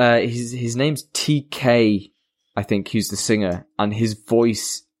 his name's TK, I think, who's the singer, and his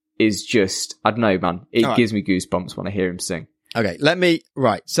voice is just, I don't know, man. It gives me goosebumps when I hear him sing. Okay,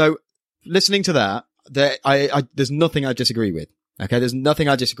 so listening to that, there's nothing I disagree with. Okay, there's nothing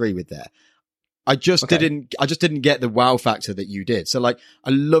I disagree with there. I just didn't get the wow factor that you did. So, like, I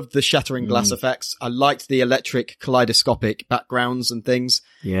loved the shattering glass effects. I liked the electric kaleidoscopic backgrounds and things.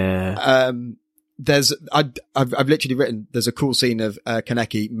 Yeah. I've literally written, there's a cool scene of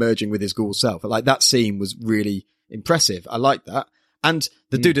Kaneki merging with his ghoul self. Like, that scene was really impressive. I like that. And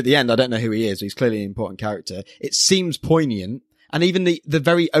the dude at the end, I don't know who he is, but he's clearly an important character. It seems poignant. And even the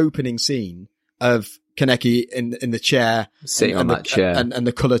very opening scene of Kaneki in the chair. Sitting on that chair. And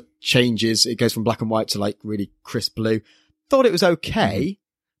the colour changes. It goes from black and white to, like, really crisp blue. Thought it was okay.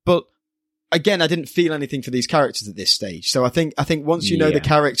 But again, I didn't feel anything for these characters at this stage. So I think once you know the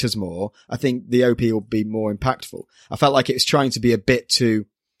characters more, I think the OP will be more impactful. I felt like it was trying to be a bit too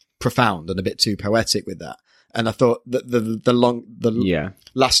profound and a bit too poetic with that. And I thought that the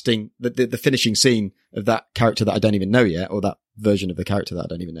finishing scene of that character that I don't even know yet, or that version of the character that I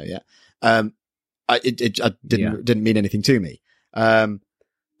don't even know yet, didn't mean anything to me. And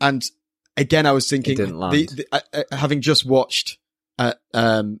again, I was thinking, having just watched,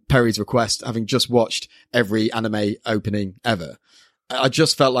 Perry's request, having just watched every anime opening ever, I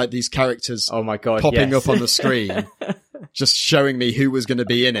just felt like these characters, oh my God, popping up on the screen, just showing me who was going to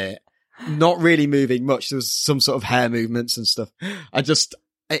be in it. Not really moving much. There was some sort of hair movements and stuff.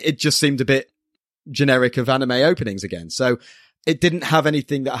 It just seemed a bit generic of anime openings again. So it didn't have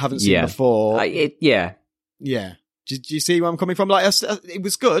anything that I haven't seen before. Yeah. Do you see where I'm coming from? Like, it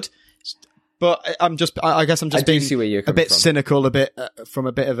was good, but I guess I'm just being see where you're a bit from. Cynical, from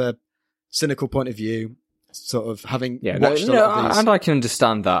a bit of a cynical point of view, sort of having watched a lot of these. And I can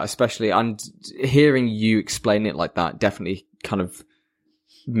understand that, especially, and hearing you explain it like that definitely kind of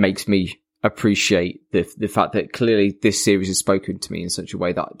makes me appreciate the fact that clearly this series has spoken to me in such a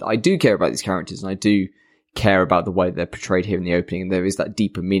way that I do care about these characters, and I do care about the way they're portrayed here in the opening, and there is that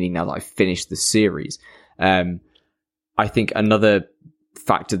deeper meaning now that I've finished the series. I think another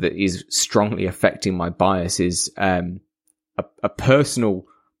factor that is strongly affecting my bias is a personal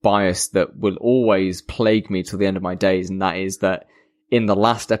bias that will always plague me till the end of my days, and that is that in the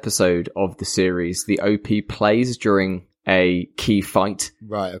last episode of the series, the OP plays during a key fight.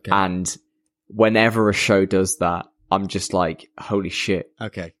 Right, okay. And whenever a show does that, I'm just like, holy shit.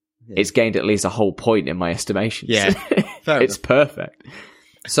 Okay. Yeah. It's gained at least a whole point in my estimation. Yeah. Fair It's enough. perfect.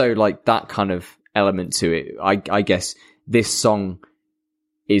 So, like, that kind of element to it, I guess this song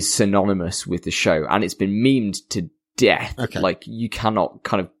is synonymous with the show, and it's been memed to death. Okay. Like, you cannot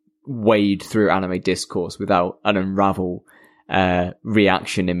kind of wade through anime discourse without an Unravel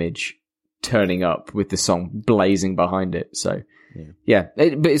reaction image turning up with the song blazing behind it. So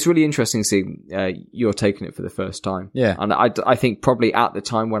but it's really interesting seeing you're taking it for the first time. Yeah. And I think probably at the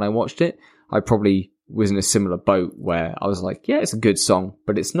time when I watched it, I probably was in a similar boat where I was like, yeah, it's a good song,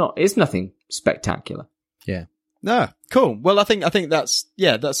 but it's nothing spectacular. Yeah. No, cool. Well, I think that's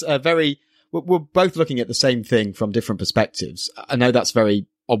a very, we're both looking at the same thing from different perspectives. I know that's very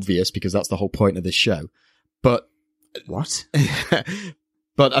obvious because that's the whole point of this show, but what?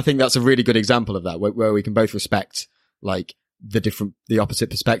 But I think that's a really good example of that where we can both respect like the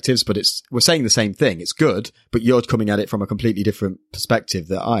opposite perspectives, but we're saying the same thing. It's good, but you're coming at it from a completely different perspective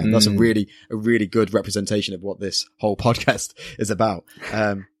that I am. That's a really good representation of what this whole podcast is about.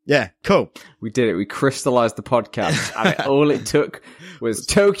 Yeah, cool. We did it. We crystallized the podcast, and all it took was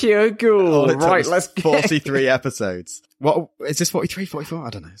Tokyo Ghoul. Right, let's 43 episodes. What is this? 43, 44? I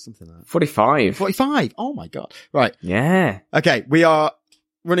don't know, something like that. 45. 45. Oh my god! Right. Yeah. Okay, we are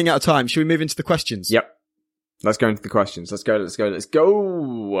running out of time. Should we move into the questions? Yep. Let's go into the questions. Let's go.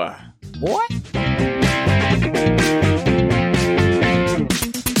 What?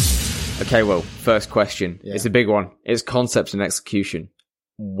 Okay, well, first question. Yeah. It's a big one. It's concept and execution.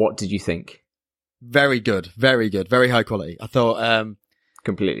 What did you think? Very good. Very good. Very high quality. I thought,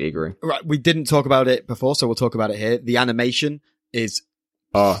 completely agree. Right. We didn't talk about it before, so we'll talk about it here. The animation is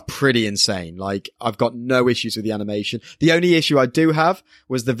pretty insane. Like, I've got no issues with the animation. The only issue I do have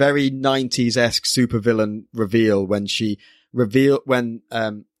was the very 90s-esque supervillain reveal when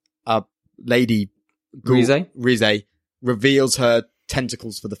our lady Rize reveals her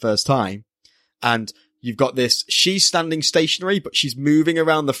tentacles for the first time. And you've got this, she's standing stationary, but she's moving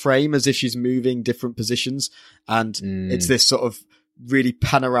around the frame as if she's moving different positions. And it's this sort of really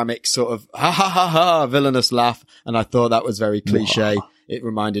panoramic sort of ha ha ha ha villainous laugh. And I thought that was very cliche. Wow. It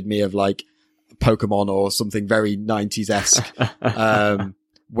reminded me of like Pokemon or something very 90s-esque.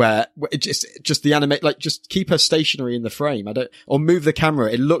 Where it just the animate, like just keep her stationary in the frame. Or move the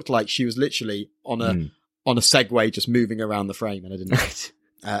camera. It looked like she was literally on a Segway just moving around the frame. And I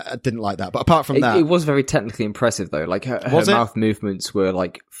didn't like that. But apart from that, it was very technically impressive though. Like her mouth movements were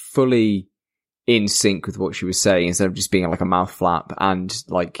like fully in sync with what she was saying instead of just being like a mouth flap. And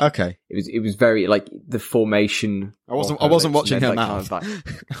like, okay, it was very like the formation. I wasn't watching her mouth. Kind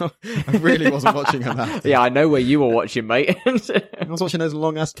of I really wasn't watching her mouth. Yeah, I know where you were watching, mate. I was watching those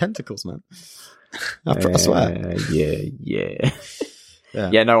long ass tentacles, man. I swear. Yeah.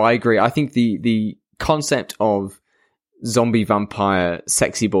 No, I agree. I think the concept of zombie vampire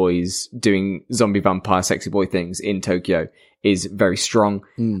sexy boys doing zombie vampire sexy boy things in Tokyo is very strong.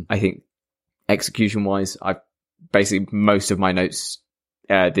 I think execution wise, basically most of my notes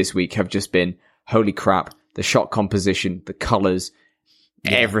this week have just been holy crap, the shot composition, the colors,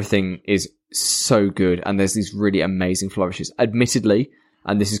 everything is so good, and there's these really amazing flourishes. Admittedly,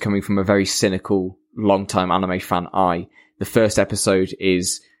 and this is coming from a very cynical long-time anime fan the first episode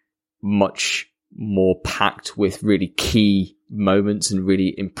is much more packed with really key moments and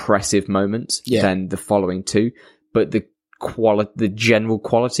really impressive moments than the following two, but the general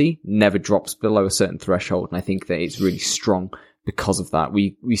quality never drops below a certain threshold, and I think that it's really strong because of that.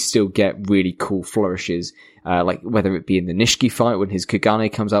 We still get really cool flourishes, like whether it be in the Nishiki fight when his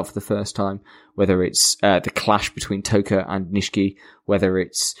Kagane comes out for the first time, whether it's the clash between Toka and Nishiki, whether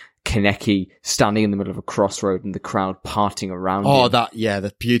it's Kaneki standing in the middle of a crossroad and the crowd parting around him.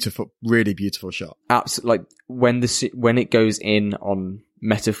 The beautiful, really beautiful shot. Absolutely, like when it goes in on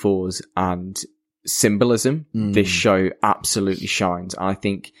metaphors and symbolism, this show absolutely shines. And I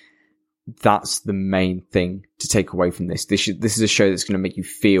think that's the main thing to take away from this. This is a show that's going to make you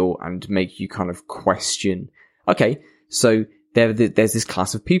feel and make you kind of question, okay, so there's this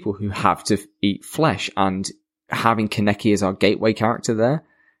class of people who have to eat flesh, and having Kaneki as our gateway character there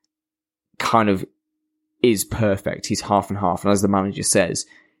kind of is perfect. He's half and half, and as the manager says,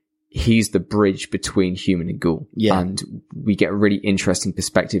 he's the bridge between human and ghoul. Yeah. And we get a really interesting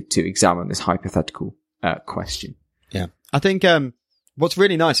perspective to examine this hypothetical question. Yeah. I think what's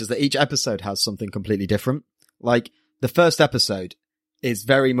really nice is that each episode has something completely different. Like, the first episode is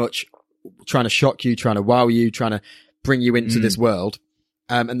very much trying to shock you, trying to wow you, trying to bring you into this world.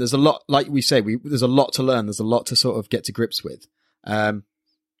 And there's a lot, like we say, there's a lot to learn. There's a lot to sort of get to grips with. And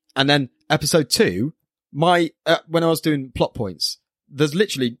then episode 2, when I was doing plot points, there's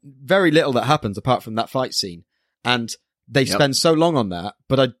literally very little that happens apart from that fight scene. And they spend so long on that,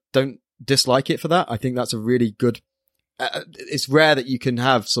 but I don't dislike it for that. I think that's a really good, it's rare that you can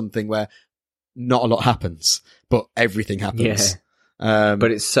have something where not a lot happens, but everything happens. Yeah.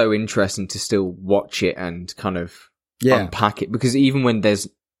 But it's so interesting to still watch it and kind of unpack it, because even when there's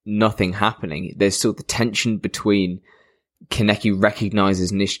nothing happening. There's still the tension between Kaneki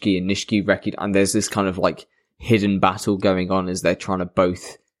recognizes Nishiki and Nishiki and there's this kind of like hidden battle going on as they're trying to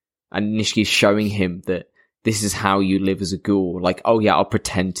both, and Nishiki's showing him that this is how you live as a ghoul. Like, oh yeah, I'll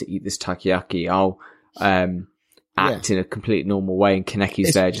pretend to eat this takoyaki. I'll act in a completely normal way, and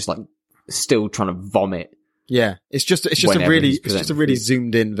Kaneki's there just like still trying to vomit. Yeah, it's just a really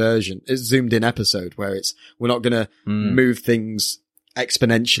zoomed in version. It's zoomed in episode where we're not going to move things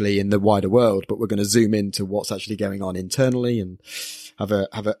exponentially in the wider world, but we're going to zoom into what's actually going on internally and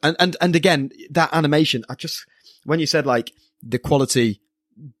and again, that animation, when you said like the quality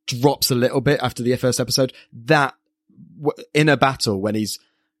drops a little bit after the first episode, that in a battle when he's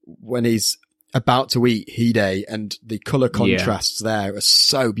about to eat Hide and the color contrasts there are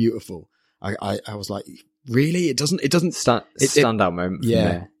so beautiful. I was like, really? It doesn't standout moment for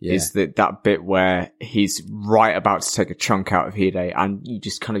me is that bit where he's right about to take a chunk out of Hide and you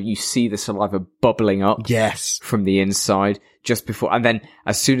just you see the saliva bubbling up from the inside just before, and then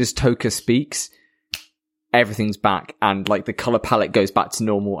as soon as Toka speaks, everything's back and like the color palette goes back to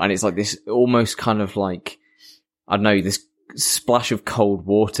normal, and it's like this almost kind of like, I don't know, this splash of cold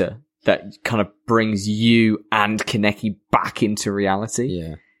water that kind of brings you and Kaneki back into reality.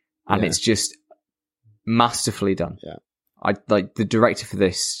 Yeah. And it's just masterfully done. Yeah. I like the director for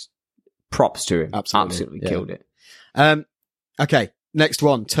this. Props to him. Absolutely killed it. Okay. Next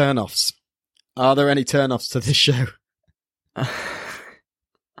one. Turn-offs. Are there any turn-offs to this show?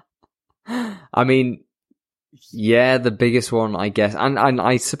 I mean, yeah, the biggest one, I guess, and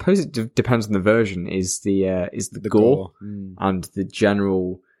I suppose it depends on the version. Is the gore and the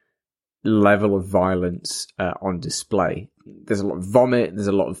general level of violence on display. There's a lot of vomit. There's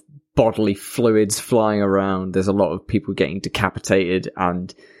a lot of bodily fluids flying around. There's a lot of people getting decapitated,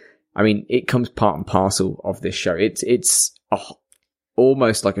 and I mean, it comes part and parcel of this show. It's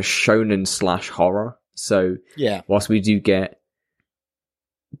almost like a shonen / horror. So whilst we do get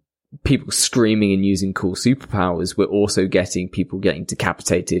people screaming and using cool superpowers, we're also getting people getting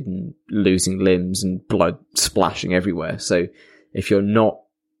decapitated and losing limbs and blood splashing everywhere. So if you're not,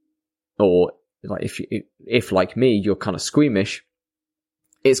 or like if like me, you're kind of squeamish,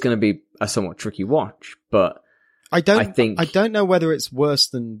 it's going to be a somewhat tricky watch. But I don't know whether it's worse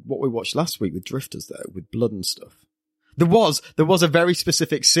than what we watched last week with Drifters, though, with blood and stuff. There was a very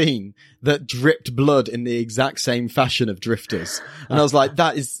specific scene that dripped blood in the exact same fashion of Drifters, and I was like,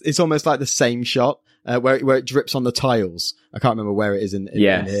 it's almost like the same shot where it drips on the tiles. I can't remember where it is in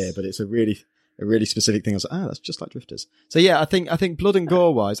here, but it's a really specific thing. I was like, that's just like Drifters. So yeah, I think blood and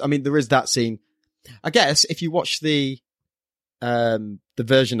gore wise, I mean, there is that scene. I guess if you watch the version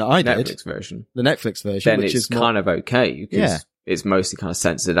that I did, the Netflix version, then which is kind of okay because it's mostly kind of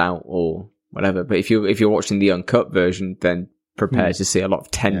censored out or whatever. But if you're watching the uncut version, then prepare to see a lot of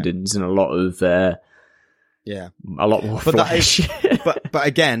tendons and a lot of a lot more flesh. But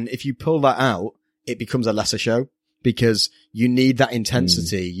again, if you pull that out, it becomes a lesser show because you need that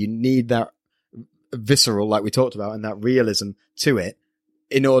intensity, you need that visceral, like we talked about, and that realism to it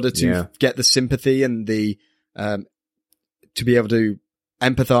in order to get the sympathy and the to be able to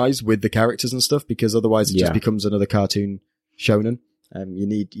empathize with the characters and stuff, because otherwise it just becomes another cartoon shonen. You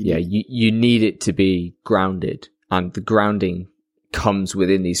need it to be grounded, and the grounding comes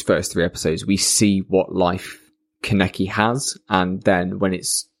within these first 3 episodes. We see what life Kaneki has, and then when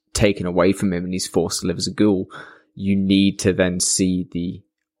it's taken away from him and he's forced to live as a ghoul, you need to then see the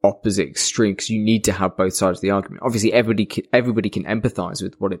opposite extreme, because you need to have both sides of the argument. Obviously, everybody can empathize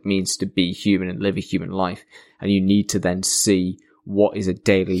with what it means to be human and live a human life, and you need to then see what is a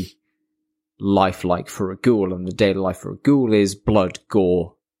daily life like for a ghoul, and the daily life for a ghoul is blood,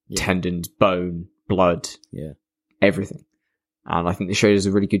 gore, tendons, bone, blood, everything. And I think the show does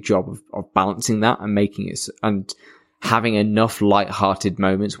a really good job of balancing that and making it and having enough light-hearted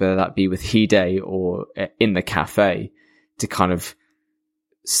moments, whether that be with Hide or in the cafe, to kind of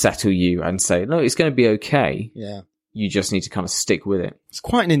settle you and say, no, it's going to be okay. Yeah. You just need to kind of stick with it. It's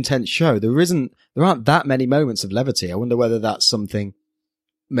quite an intense show. There aren't that many moments of levity. I wonder whether that's something.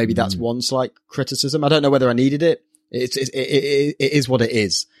 Maybe that's one slight criticism. I don't know whether I needed it. It is what it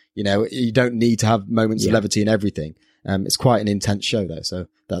is. You know, you don't need to have moments of levity in everything. It's quite an intense show though. So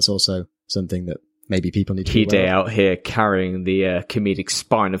that's also something that maybe people need to be aware of. Out here carrying the comedic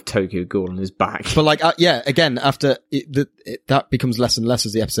spine of Tokyo Ghoul on his back. But like, again, after that becomes less and less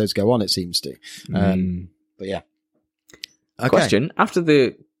as the episodes go on, it seems to. But yeah. Okay. Question. After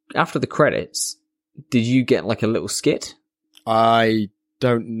the credits, did you get like a little skit? I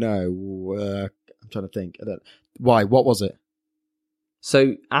don't know. I'm trying to think. Why? What was it?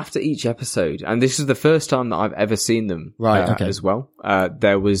 So after each episode, and this is the first time that I've ever seen them as well,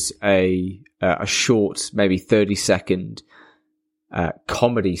 there was a short, maybe 30-second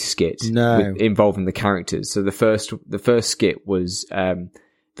comedy skit involving the characters. So the first skit was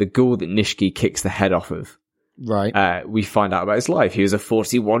the ghoul that Nishiki kicks the head off of. Right. We find out about his life. He was a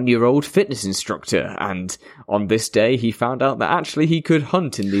 41-year-old fitness instructor, and on this day he found out that actually he could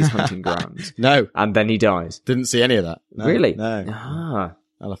hunt in these hunting grounds. No. And then he dies. Didn't see any of that. No, really? No. Ah.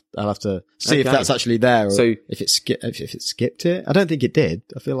 I'll have to see if that's actually there, or so, if it skipped it. I don't think it did.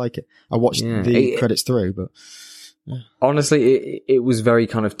 I feel like I watched the credits through, but honestly, it was very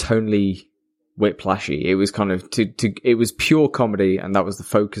kind of tonally whiplashy. It was kind of it was pure comedy, and that was the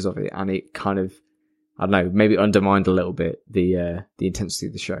focus of it, and it kind of, I don't know, maybe undermined a little bit the intensity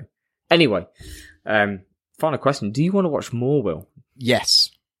of the show. Anyway, final question: do you want to watch more, Will? Yes.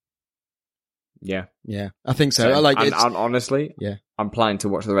 Yeah, I think so. And honestly, I'm planning to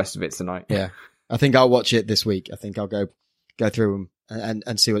watch the rest of it tonight. Yeah, I think I'll watch it this week. I think I'll go through them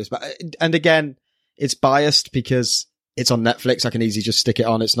and see what it's about. And again, it's biased because it's on Netflix. I can easily just stick it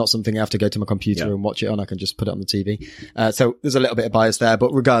on. It's not something I have to go to my computer and watch it on. I can just put it on the TV. So there's a little bit of bias there,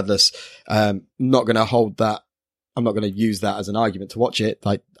 but regardless, I'm not going to hold that. I'm not going to use that as an argument to watch it.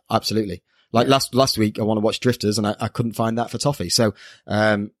 Like, absolutely. Like last week, I want to watch Drifters, and I couldn't find that for Toffee. So,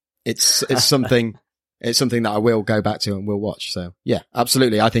 it's something that I will go back to and will watch. So yeah,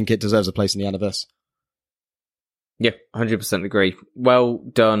 absolutely. I think it deserves a place in the Aniverse. Yeah, 100% agree. Well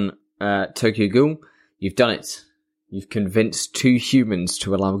done, Tokyo Ghoul. You've done it. You've convinced two humans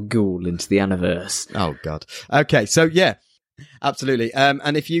to allow Ghoul into the Aniverse. Oh God. Okay. So yeah, absolutely.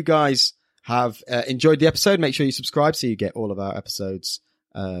 And if you guys have enjoyed the episode, make sure you subscribe so you get all of our episodes,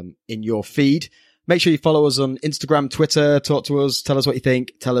 in your feed. Make sure you follow us on Instagram, Twitter, talk to us, tell us what you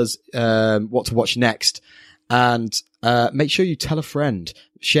think, tell us what to watch next, and make sure you tell a friend.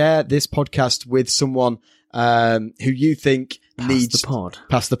 Share this podcast with someone who you think needs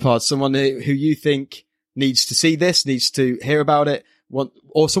pass the pod, someone who you think needs to see this, needs to hear about it,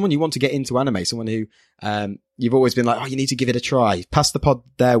 or someone you want to get into anime, someone who you've always been like, oh, you need to give it a try. Pass the pod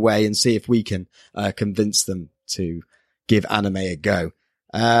their way and see if we can convince them to give anime a go.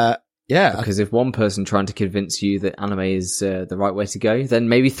 Yeah, because if one person trying to convince you that anime is the right way to go, then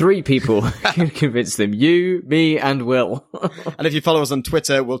maybe three people can convince them. You, me, and Will. And if you follow us on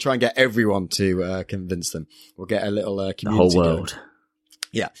Twitter, we'll try and get everyone to convince them. We'll get a little community. The whole world. Going.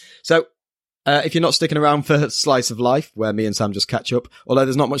 Yeah. So if you're not sticking around for Slice of Life, where me and Sam just catch up, although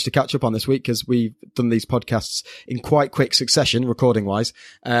there's not much to catch up on this week because we've done these podcasts in quite quick succession, recording-wise.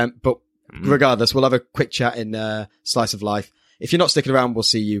 But regardless, we'll have a quick chat in Slice of Life. If you're not sticking around, we'll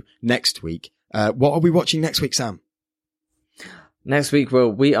see you next week. What are we watching next week, Sam? Next week,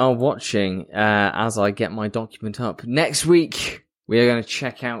 Will, we are watching, as I get my document up, next week we are going to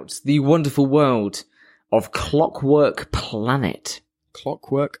check out the wonderful world of Clockwork Planet.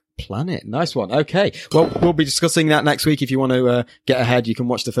 Clockwork Planet. Nice one. Okay. Well, we'll be discussing that next week. If you want to get ahead, you can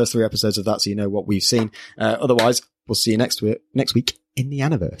watch the first 3 episodes of that so you know what we've seen. Otherwise, we'll see you next week in the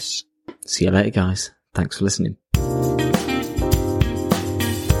Aniverse. See you later, guys. Thanks for listening.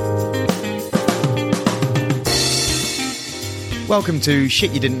 Welcome to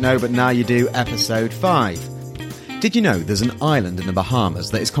Shit You Didn't Know But Now You Do, Episode 5. Did you know there's an island in the Bahamas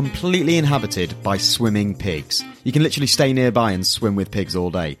that is completely inhabited by swimming pigs? You can literally stay nearby and swim with pigs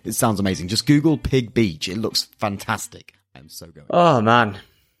all day. It sounds amazing. Just Google Pig Beach. It looks fantastic. I'm so going. Oh, man.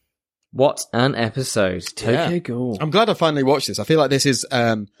 What an episode. Tokyo Ghoul. I'm glad I finally watched this. I feel like this is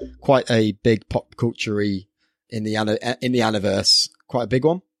quite a big pop culture-y in the Aniverse. Quite a big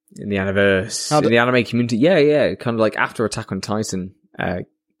one. In the Aniverse. In the anime community. Yeah. Kind of like after Attack on Titan kind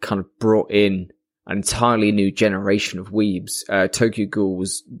of brought in an entirely new generation of weebs. Tokyo Ghoul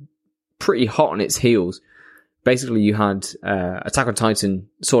was pretty hot on its heels. Basically, you had Attack on Titan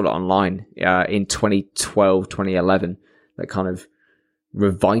Sword Art Online in 2012, 2011 that kind of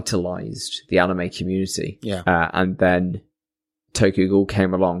revitalized the anime community. Yeah. And then Tokyo Ghoul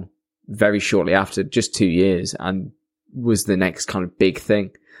came along very shortly after, just 2 years, and was the next kind of big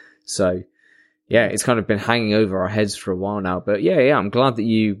thing. So, yeah, it's kind of been hanging over our heads for a while now. But yeah, I'm glad that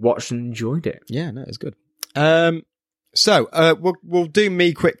you watched and enjoyed it. Yeah, no, it's good. So we'll do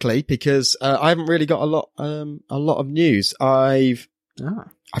me quickly because I haven't really got a lot of news. I've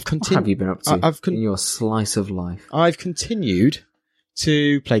continued. What have you been up to in your slice of life? I've continued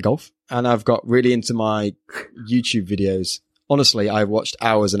to play golf, and I've got really into my YouTube videos. Honestly, I've watched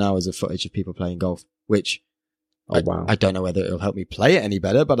hours and hours of footage of people playing golf, which I don't know whether it'll help me play it any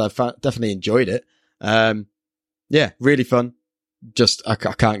better, but I've definitely enjoyed it. Yeah, really fun. Just, I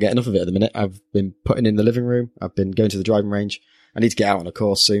can't get enough of it at the minute. I've been putting in the living room. I've been going to the driving range. I need to get out on a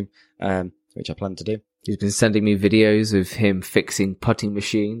course soon, which I plan to do. He's been sending me videos of him fixing putting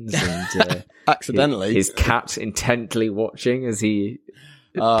machines and Accidentally. his cat intently watching as he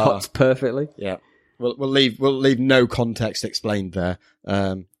putts perfectly. Yeah. We'll leave no context explained there.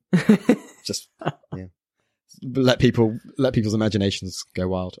 Just let people's imaginations go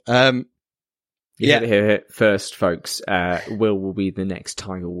wild. You heard it here first, folks. Will be the next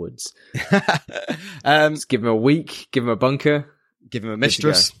Tiger Woods. Just give him a week, give him a bunker, give him a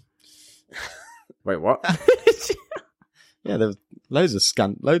mistress. Wait, what? Yeah, there's loads of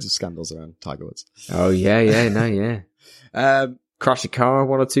scandals around Tiger Woods. Oh yeah. Crash a car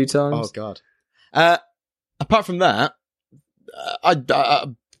 1 or 2 times. Oh god. Apart from that, I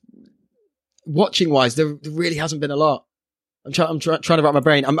watching wise, there really hasn't been a lot. I'm trying to wrap my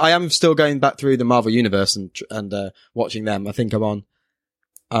brain. I am still going back through the Marvel Universe and watching them. I think I'm on.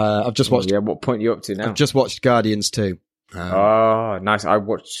 I've just watched. Yeah, what point are you up to now? I've just watched Guardians 2. Oh, nice. I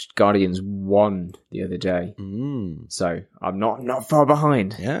watched Guardians 1 the other day. So I'm not far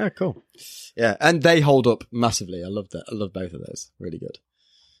behind. Yeah, cool. Yeah, and they hold up massively. I love that. I love both of those. Really good.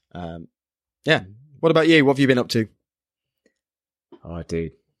 Yeah. What about you? What have you been up to? Oh,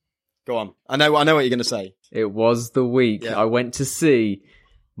 dude. Go on. I know what you're going to say. It was the week I went to see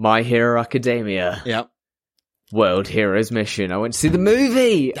My Hero Academia. Yeah. World Heroes Mission. I went to see the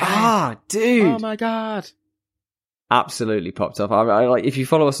movie. Yeah. Dude. Oh my god. Absolutely popped off. I like, if you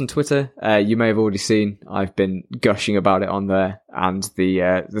follow us on Twitter, you may have already seen I've been gushing about it on there, and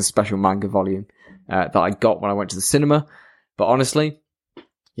the special manga volume that I got when I went to the cinema. But honestly,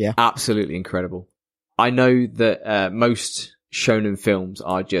 absolutely incredible. I know that most shonen films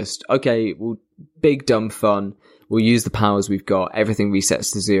are just, okay, well, big dumb fun. We'll use the powers we've got. Everything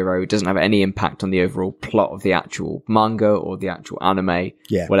resets to 0. It doesn't have any impact on the overall plot of the actual manga or the actual anime,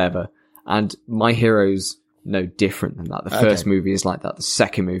 whatever. And My Hero's no different than that. The first movie is like that. The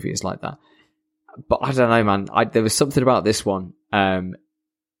second movie is like that. But I don't know, man. There was something about this one.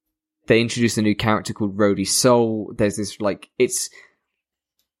 They introduced a new character called Rhodey Soul. There's this, like,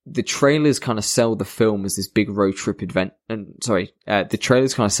 the trailers kind of sell the film as this big road trip event. And the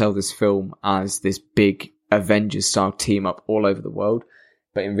trailers kind of sell this film as this big Avengers style team up all over the world.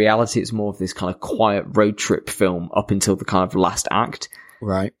 But in reality, it's more of this kind of quiet road trip film up until the kind of last act.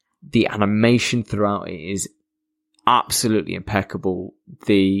 Right. The animation throughout it is absolutely impeccable.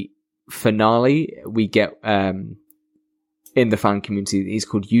 The finale we get in the fan community, he's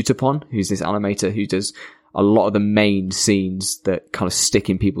called Utapon, who's this animator who does a lot of the main scenes that kind of stick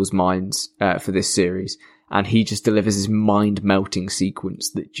in people's minds for this series. And he just delivers this mind-melting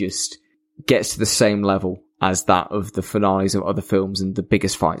sequence that just gets to the same level as that of the finales of other films and the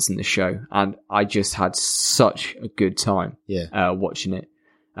biggest fights in the show. And I just had such a good time watching it.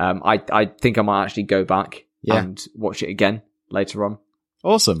 I think I might actually go back and watch it again later on.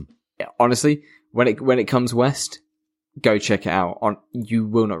 Awesome. Honestly, when it comes west, go check it out. You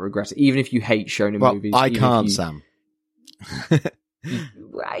will not regret it, even if you hate shonen movies. I can't, Sam.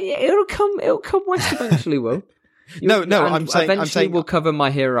 It'll come west eventually. Will. No. I'm saying we'll cover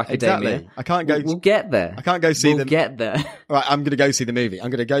My Hero Academia. Exactly. I can't go. We'll get there. I can't go see We'll get there. Right, I'm going to go see the movie.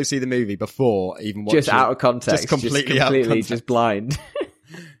 I'm going to go see the movie before even watching. Just out of context. Just completely out of context. Just blind.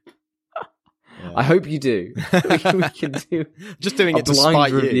 I hope you do. we can do. Just doing it to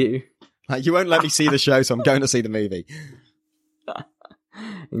spite you. Like, you won't let me see the show, so I'm going to see the movie.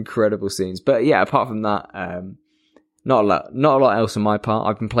 Incredible scenes, but yeah. Apart from that, not a lot else on my part.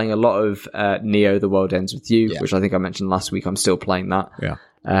 I've been playing a lot of Neo: The World Ends With You, which I think I mentioned last week. I'm still playing that. Yeah.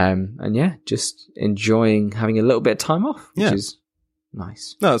 And yeah, just enjoying having a little bit of time off, which is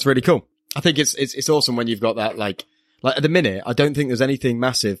nice. No, it's really cool. I think it's awesome when you've got that, like at the minute, I don't think there's anything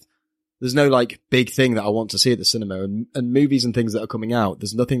massive. There's no like big thing that I want to see at the cinema, and movies and things that are coming out.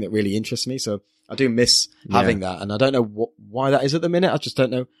 There's nothing that really interests me. So I do miss having that. And I don't know why that is at the minute. I just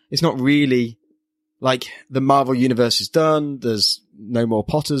don't know. It's not really like the Marvel universe is done. There's no more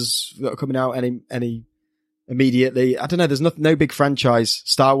Potters that are coming out any immediately. I don't know. There's no big franchise.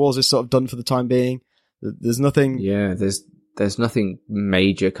 Star Wars is sort of done for the time being. There's nothing. Yeah. There's nothing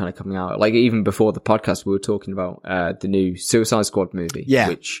major kind of coming out. Like even before the podcast, we were talking about, the new Suicide Squad movie. Yeah.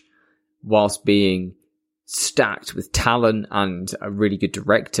 Which, whilst being stacked with talent and a really good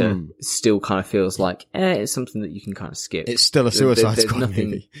director, still kind of feels like it's something that you can kind of skip. It's still a Suicide Squad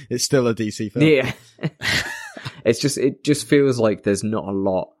movie. It's still a DC film. Yeah. It just feels like there's not a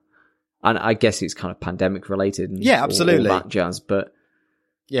lot, and I guess it's kind of pandemic related and absolutely all that jazz. But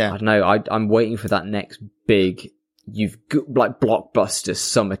I don't know. I'm waiting for that next big blockbuster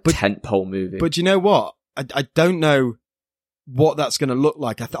summer tentpole movie. But you know what? I don't know what that's going to look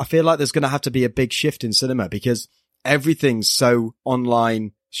like. I feel like there's going to have to be a big shift in cinema, because everything's so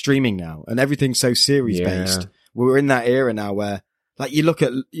online streaming now, and everything's so series based. We're in that era now where, like, you look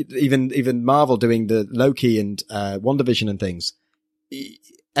at even Marvel doing the Loki and WandaVision and things.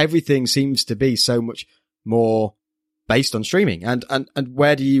 Everything seems to be so much more based on streaming, and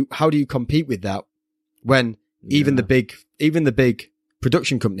how do you compete with that when even the big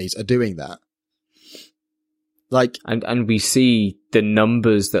production companies are doing that? Like, and we see the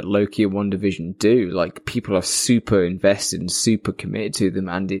numbers that Loki and WandaVision do. Like, people are super invested and super committed to them,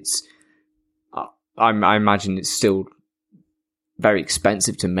 and it's, I imagine it's still very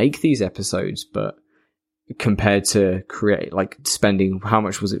expensive to make these episodes, but compared to spending, how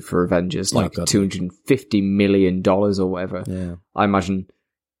much was it for Avengers? Like $250 million or whatever. Yeah. I imagine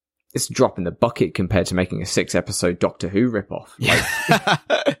it's a drop in the bucket compared to making a 6-episode Doctor Who ripoff.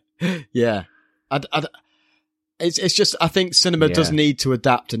 Like, yeah. It's just, I think cinema does need to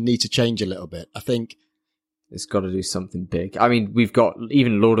adapt and need to change a little bit. I think it's got to do something big. I mean, we've got,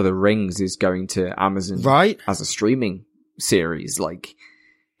 even Lord of the Rings is going to Amazon, right, as a streaming series. Like,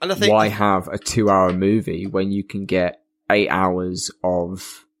 and I think why have a 2-hour movie when you can get 8 hours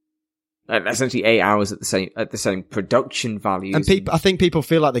of, essentially 8 hours at the same production value? And I think people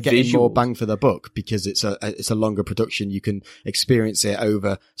feel like they're getting more bang for their buck because it's a longer production. You can experience it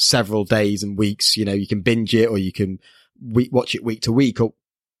over several days and weeks. You know, you can binge it, or you can watch it week to week,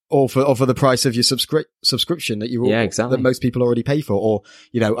 or for the price of your subscription that that most people already pay for, or,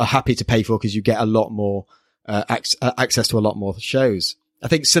 you know, are happy to pay for, because you get a lot more access to a lot more shows. I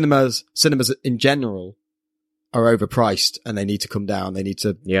think cinemas in general are overpriced, and they need to come down. They need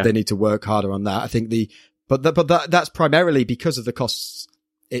to work harder on that. I think that's primarily because of the costs.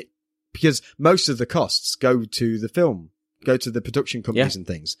 Because most of the costs go to the production companies and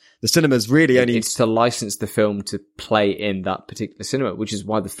things. The cinemas really it's to license the film to play in that particular cinema, which is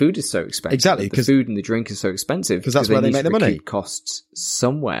why the food is so expensive. Exactly, the food and the drink is so expensive, because that's where they make their money. Costs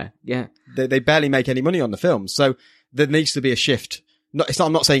somewhere, They barely make any money on the film, so there needs to be a shift.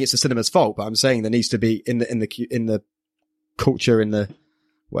 I'm not saying it's the cinema's fault, but I'm saying there needs to be in the culture, in the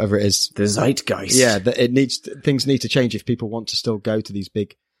whatever it is, the zeitgeist. Yeah, things need to change if people want to still go to these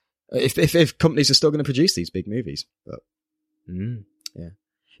big. If companies are still going to produce these big movies, but yeah,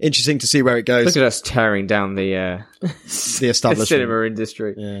 interesting to see where it goes. Look at us tearing down the establishment, cinema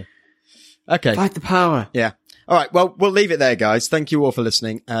industry. Yeah. Okay. Fight the power. Yeah. All right. Well, we'll leave it there, guys. Thank you all for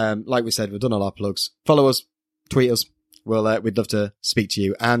listening. Like we said, we've done all our plugs. Follow us, tweet us. We'd love to speak to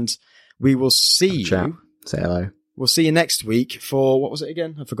you, and we will see you. Say hello. We'll see you next week for, what was it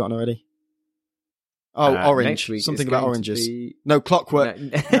again? I've forgotten already. Oh, Orange. Something about oranges. No, Clockwork.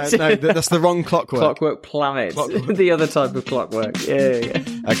 No, that's the wrong Clockwork. Clockwork Planet. The other type of clockwork. Yeah.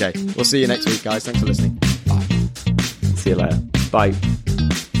 Okay. We'll see you next week, guys. Thanks for listening. Bye. See you later. Bye.